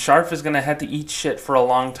 And Sharf is going to have to eat shit for a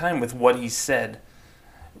long time with what he said.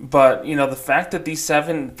 But, the fact that these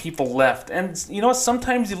 7 people left, and,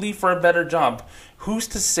 sometimes you leave for a better job. Who's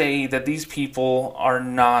to say that these people are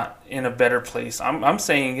not in a better place? I'm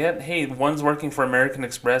saying it. Hey, one's working for American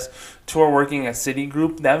Express, 2 are working at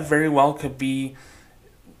Citigroup. That very well could be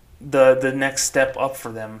the next step up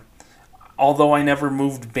for them. Although I never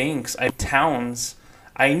moved banks, towns,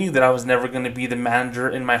 I knew that I was never going to be the manager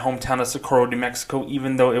in my hometown of Socorro, New Mexico,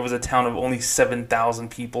 even though it was a town of only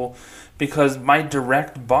 7,000 people, because my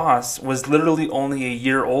direct boss was literally only a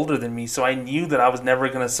year older than me. So I knew that I was never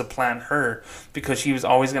going to supplant her, because she was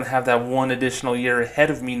always going to have that 1 additional year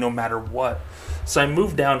ahead of me no matter what. So I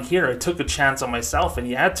moved down here. I took a chance on myself, and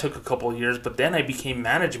yeah, it took a couple of years, but then I became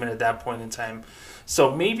management at that point in time.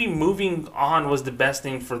 So maybe moving on was the best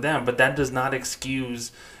thing for them, but that does not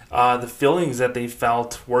excuse the feelings that they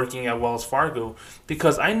felt working at Wells Fargo,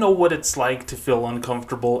 because I know what it's like to feel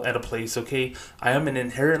uncomfortable at a place. Okay, I am an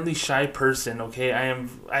inherently shy person. Okay,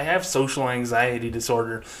 I have social anxiety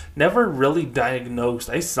disorder. Never really diagnosed.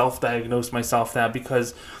 I self-diagnosed myself that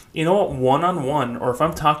because you know what, one on one, or if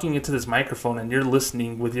I'm talking into this microphone and you're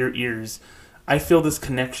listening with your ears, I feel this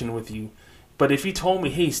connection with you. But if you told me,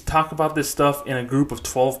 hey, talk about this stuff in a group of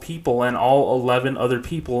 12 people and all 11 other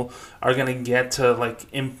people are going to get to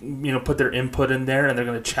put their input in there and they're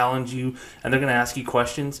going to challenge you and they're going to ask you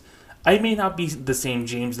questions, I may not be the same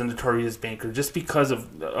James the Notorious Banker just because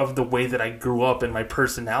of the way that I grew up and my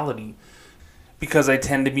personality, because I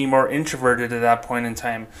tend to be more introverted at that point in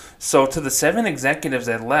time. So to the 7 executives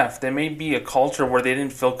that left, there may be a culture where they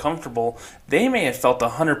didn't feel comfortable. They may have felt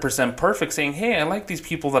 100% perfect, saying, hey, I like these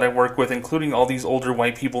people that I work with, including all these older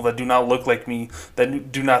white people that do not look like me,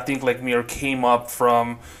 that do not think like me, or came up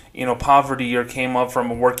from poverty, or came up from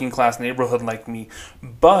a working class neighborhood like me.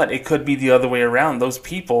 But it could be the other way around. Those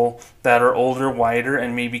people that are older, whiter,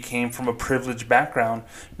 and maybe came from a privileged background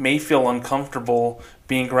may feel uncomfortable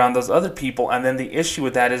being around those other people, and then the issue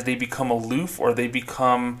with that is they become aloof, or they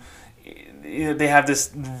have this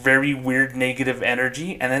very weird negative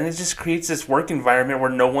energy, and then it just creates this work environment where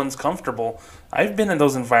no one's comfortable. I've been in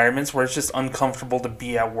those environments where it's just uncomfortable to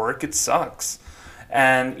be at work. It sucks.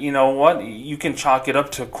 And you know what? You can chalk it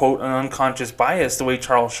up to, quote, an unconscious bias, the way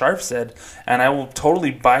Charles Sharp said, and I will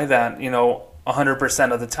totally buy that,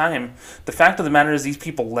 100% of the time. The fact of the matter is these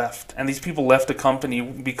people left, and these people left the company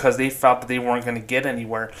because they felt that they weren't going to get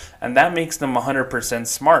anywhere, and that makes them 100%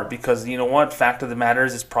 smart, because you know what? Fact of the matter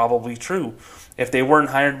is it's probably true. If they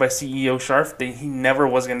weren't hired by CEO Sharp, he never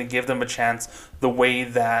was going to give them a chance the way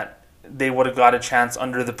that they would have got a chance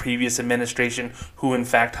under the previous administration, who in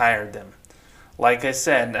fact hired them. Like I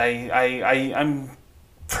said, I'm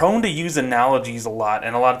prone to use analogies a lot,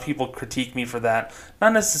 and a lot of people critique me for that.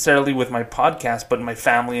 Not necessarily with my podcast, but my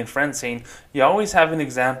family and friends, saying you always have an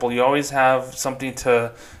example, you always have something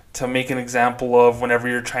to make an example of whenever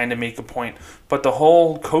you're trying to make a point. But the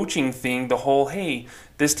whole coaching thing, the whole, hey,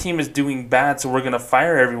 this team is doing bad, so we're going to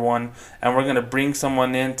fire everyone and we're going to bring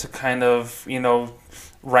someone in to kind of,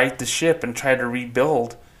 right the ship and try to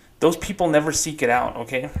rebuild. Those people never seek it out,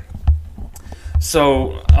 okay?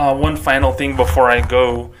 So one final thing before I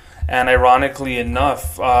go, and ironically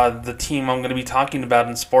enough, the team I'm going to be talking about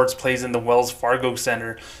in sports plays in the Wells Fargo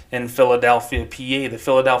Center in Philadelphia, PA. The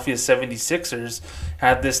Philadelphia 76ers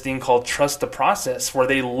had this thing called Trust the Process, where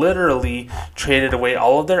they literally traded away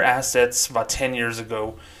all of their assets about 10 years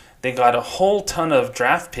ago. They got a whole ton of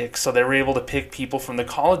draft picks, so they were able to pick people from the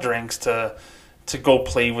college ranks to go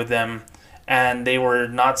play with them. And they were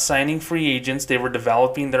not signing free agents. They were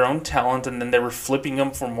developing their own talent, and then they were flipping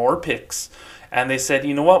them for more picks. And they said,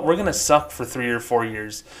 you know what, we're gonna suck for 3 or 4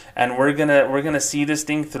 years, and we're gonna see this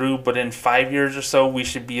thing through. But in 5 years or so, we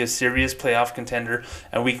should be a serious playoff contender,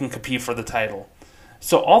 and we can compete for the title.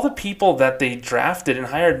 So all the people that they drafted and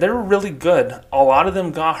hired, they were really good. A lot of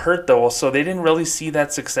them got hurt though, so they didn't really see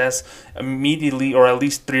that success immediately, or at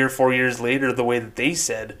least 3 or 4 years later, the way that they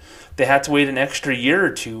said. They had to wait an extra year or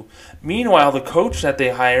two. Meanwhile, the coach that they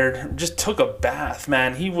hired just took a bath,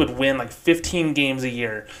 man. He would win like 15 games a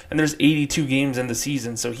year, and there's 82 games in the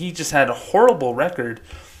season, so he just had a horrible record.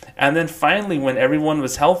 And then finally, when everyone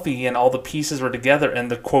was healthy and all the pieces were together and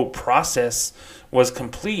the, quote, process was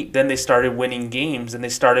complete, then they started winning games and they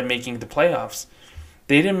started making the playoffs.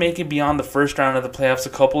 They didn't make it beyond the first round of the playoffs a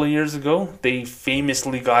couple of years ago. They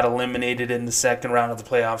famously got eliminated in the second round of the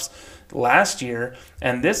playoffs last year,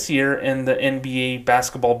 and this year in the NBA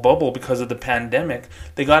basketball bubble, because of the pandemic,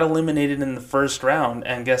 they got eliminated in the first round.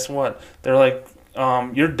 And guess what? They're like,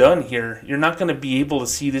 you're done here. You're not going to be able to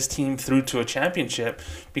see this team through to a championship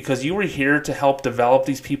because you were here to help develop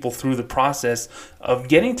these people through the process of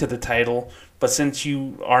getting to the title. But since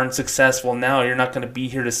you aren't successful now, you're not going to be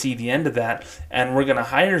here to see the end of that. And we're going to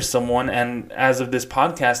hire someone. And as of this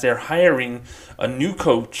podcast, they're hiring a new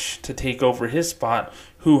coach to take over his spot,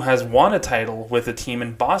 who has won a title with a team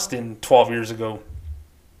in Boston 12 years ago.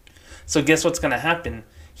 So guess what's going to happen?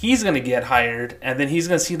 He's going to get hired, and then he's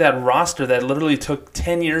going to see that roster that literally took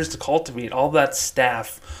 10 years to cultivate, all that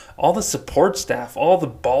staff, all the support staff, all the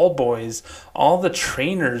ball boys, all the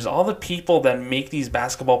trainers, all the people that make these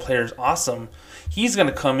basketball players awesome. He's going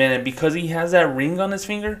to come in, and because he has that ring on his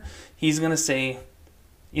finger, he's going to say,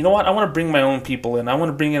 you know what, I want to bring my own people in. I want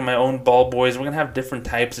to bring in my own ball boys. We're going to have different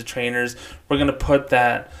types of trainers. We're going to put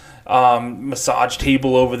that massage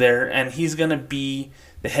table over there, and he's going to be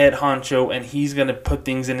the head honcho, and he's going to put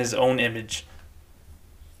things in his own image.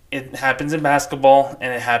 It happens in basketball,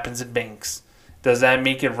 and it happens in banks. Does that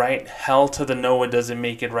make it right? Hell to the no, it doesn't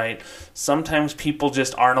make it right. Sometimes people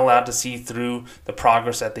just aren't allowed to see through the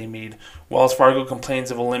progress that they made. Wells Fargo complains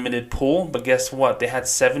of a limited pool, but guess what? They had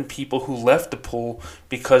 7 people who left the pool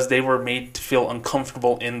because they were made to feel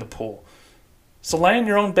uncomfortable in the pool. So lie in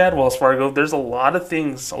your own bed, Wells Fargo. There's a lot of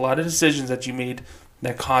things, a lot of decisions that you made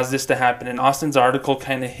that caused this to happen. And Austin's article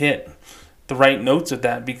kind of hit the right notes of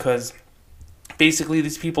that, because basically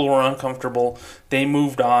these people were uncomfortable. They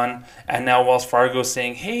moved on, and now Wells Fargo is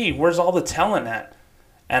saying, hey, where's all the telling at?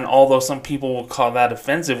 And although some people will call that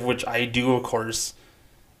offensive, which I do, of course,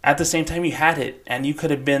 at the same time, you had it, and you could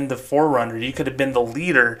have been the forerunner. You could have been the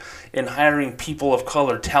leader in hiring people of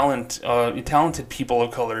color, talented people of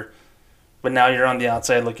color. But now you're on the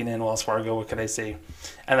outside looking in, Wells Fargo. What can I say?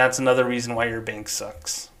 And that's another reason why your bank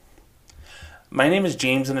sucks. My name is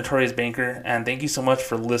James, the Notorious Banker, and thank you so much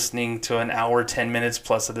for listening to an hour, 10 minutes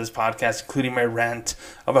plus of this podcast, including my rant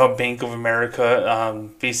about Bank of America,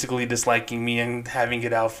 basically disliking me and having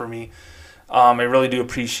it out for me. I really do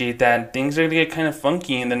appreciate that. Things are going to get kind of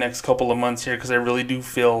funky in the next couple of months here, because I really do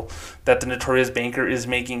feel that the Notorious Banker is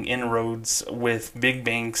making inroads with big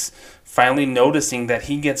banks, finally noticing that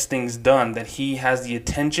he gets things done, that he has the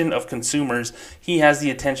attention of consumers, he has the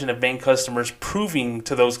attention of bank customers, proving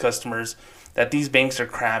to those customers that these banks are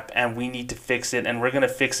crap and we need to fix it, and we're going to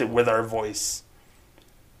fix it with our voice.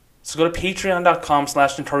 So go to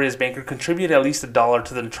patreon.com/notoriousbanker, contribute at least $1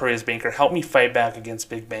 to the Notorious Banker, help me fight back against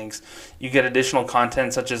big banks. You get additional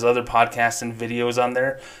content such as other podcasts and videos on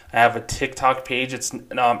there. I have a TikTok page, it's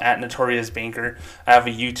at Notorious Banker. I have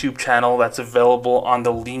a YouTube channel that's available on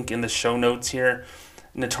the link in the show notes here,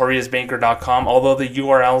 notoriousbanker.com, although the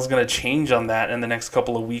URL is going to change on that in the next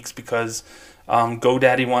couple of weeks, because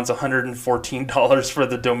GoDaddy wants $114 for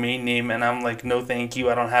the domain name, and I'm like, no thank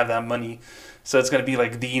you, I don't have that money. So it's going to be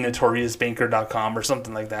like thenotoriousbanker.com or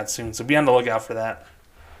something like that soon. So be on the lookout for that.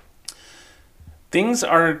 Things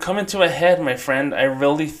are coming to a head, my friend. I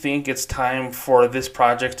really think it's time for this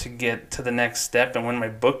project to get to the next step. And when my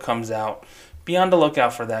book comes out, be on the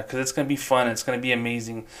lookout for that, because it's going to be fun. It's going to be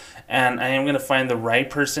amazing. And I am going to find the right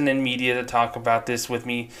person in media to talk about this with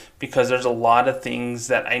me, because there's a lot of things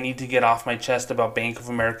that I need to get off my chest about Bank of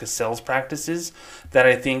America's sales practices that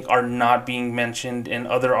I think are not being mentioned in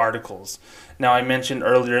other articles. Now, I mentioned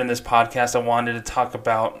earlier in this podcast I wanted to talk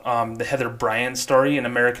about the Heather Bryant story in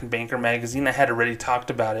American Banker magazine. I had already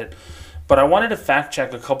talked about it, but I wanted to fact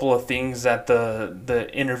check a couple of things that the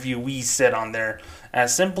interviewee said on there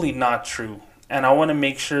as simply not true. And I want to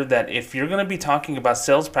make sure that if you're going to be talking about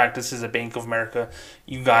sales practices at Bank of America,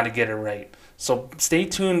 you got to get it right. So stay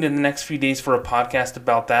tuned in the next few days for a podcast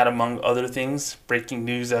about that, among other things, breaking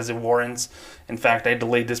news as it warrants. In fact, I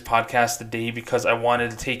delayed this podcast today because I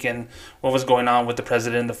wanted to take in what was going on with the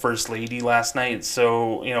president and the first lady last night.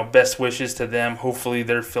 So, best wishes to them. Hopefully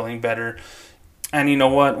they're feeling better. And you know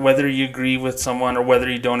what? Whether you agree with someone or whether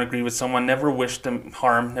you don't agree with someone, never wish them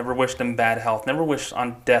harm, never wish them bad health, never wish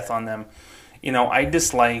on death on them. I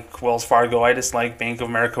dislike Wells Fargo. I dislike Bank of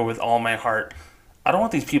America with all my heart. I don't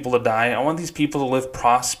want these people to die. I want these people to live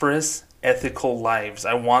prosperous, ethical lives.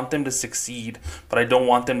 I want them to succeed, but I don't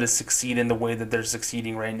want them to succeed in the way that they're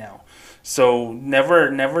succeeding right now. So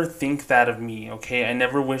never think that of me, okay? I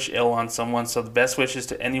never wish ill on someone. So the best wishes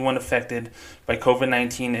to anyone affected by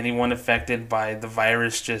COVID-19, anyone affected by the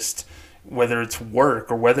virus, just whether it's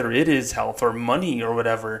work or whether it is health or money or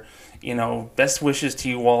whatever. Best wishes to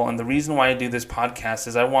you all. And the reason why I do this podcast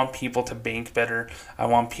is I want people to bank better. I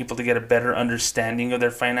want people to get a better understanding of their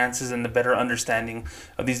finances and a better understanding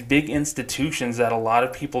of these big institutions that a lot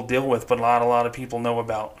of people deal with, but a lot of people know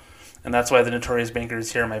about. And that's why the Notorious Banker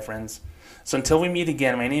is here, my friends. So until we meet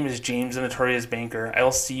again, my name is James, the Notorious Banker. I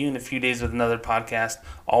will see you in a few days with another podcast,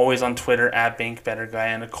 always on Twitter at BankBetterGuy,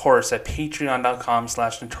 and of course at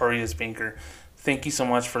patreon.com/notoriousbanker. Thank you so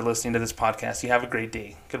much for listening to this podcast. You have a great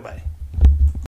day. Goodbye.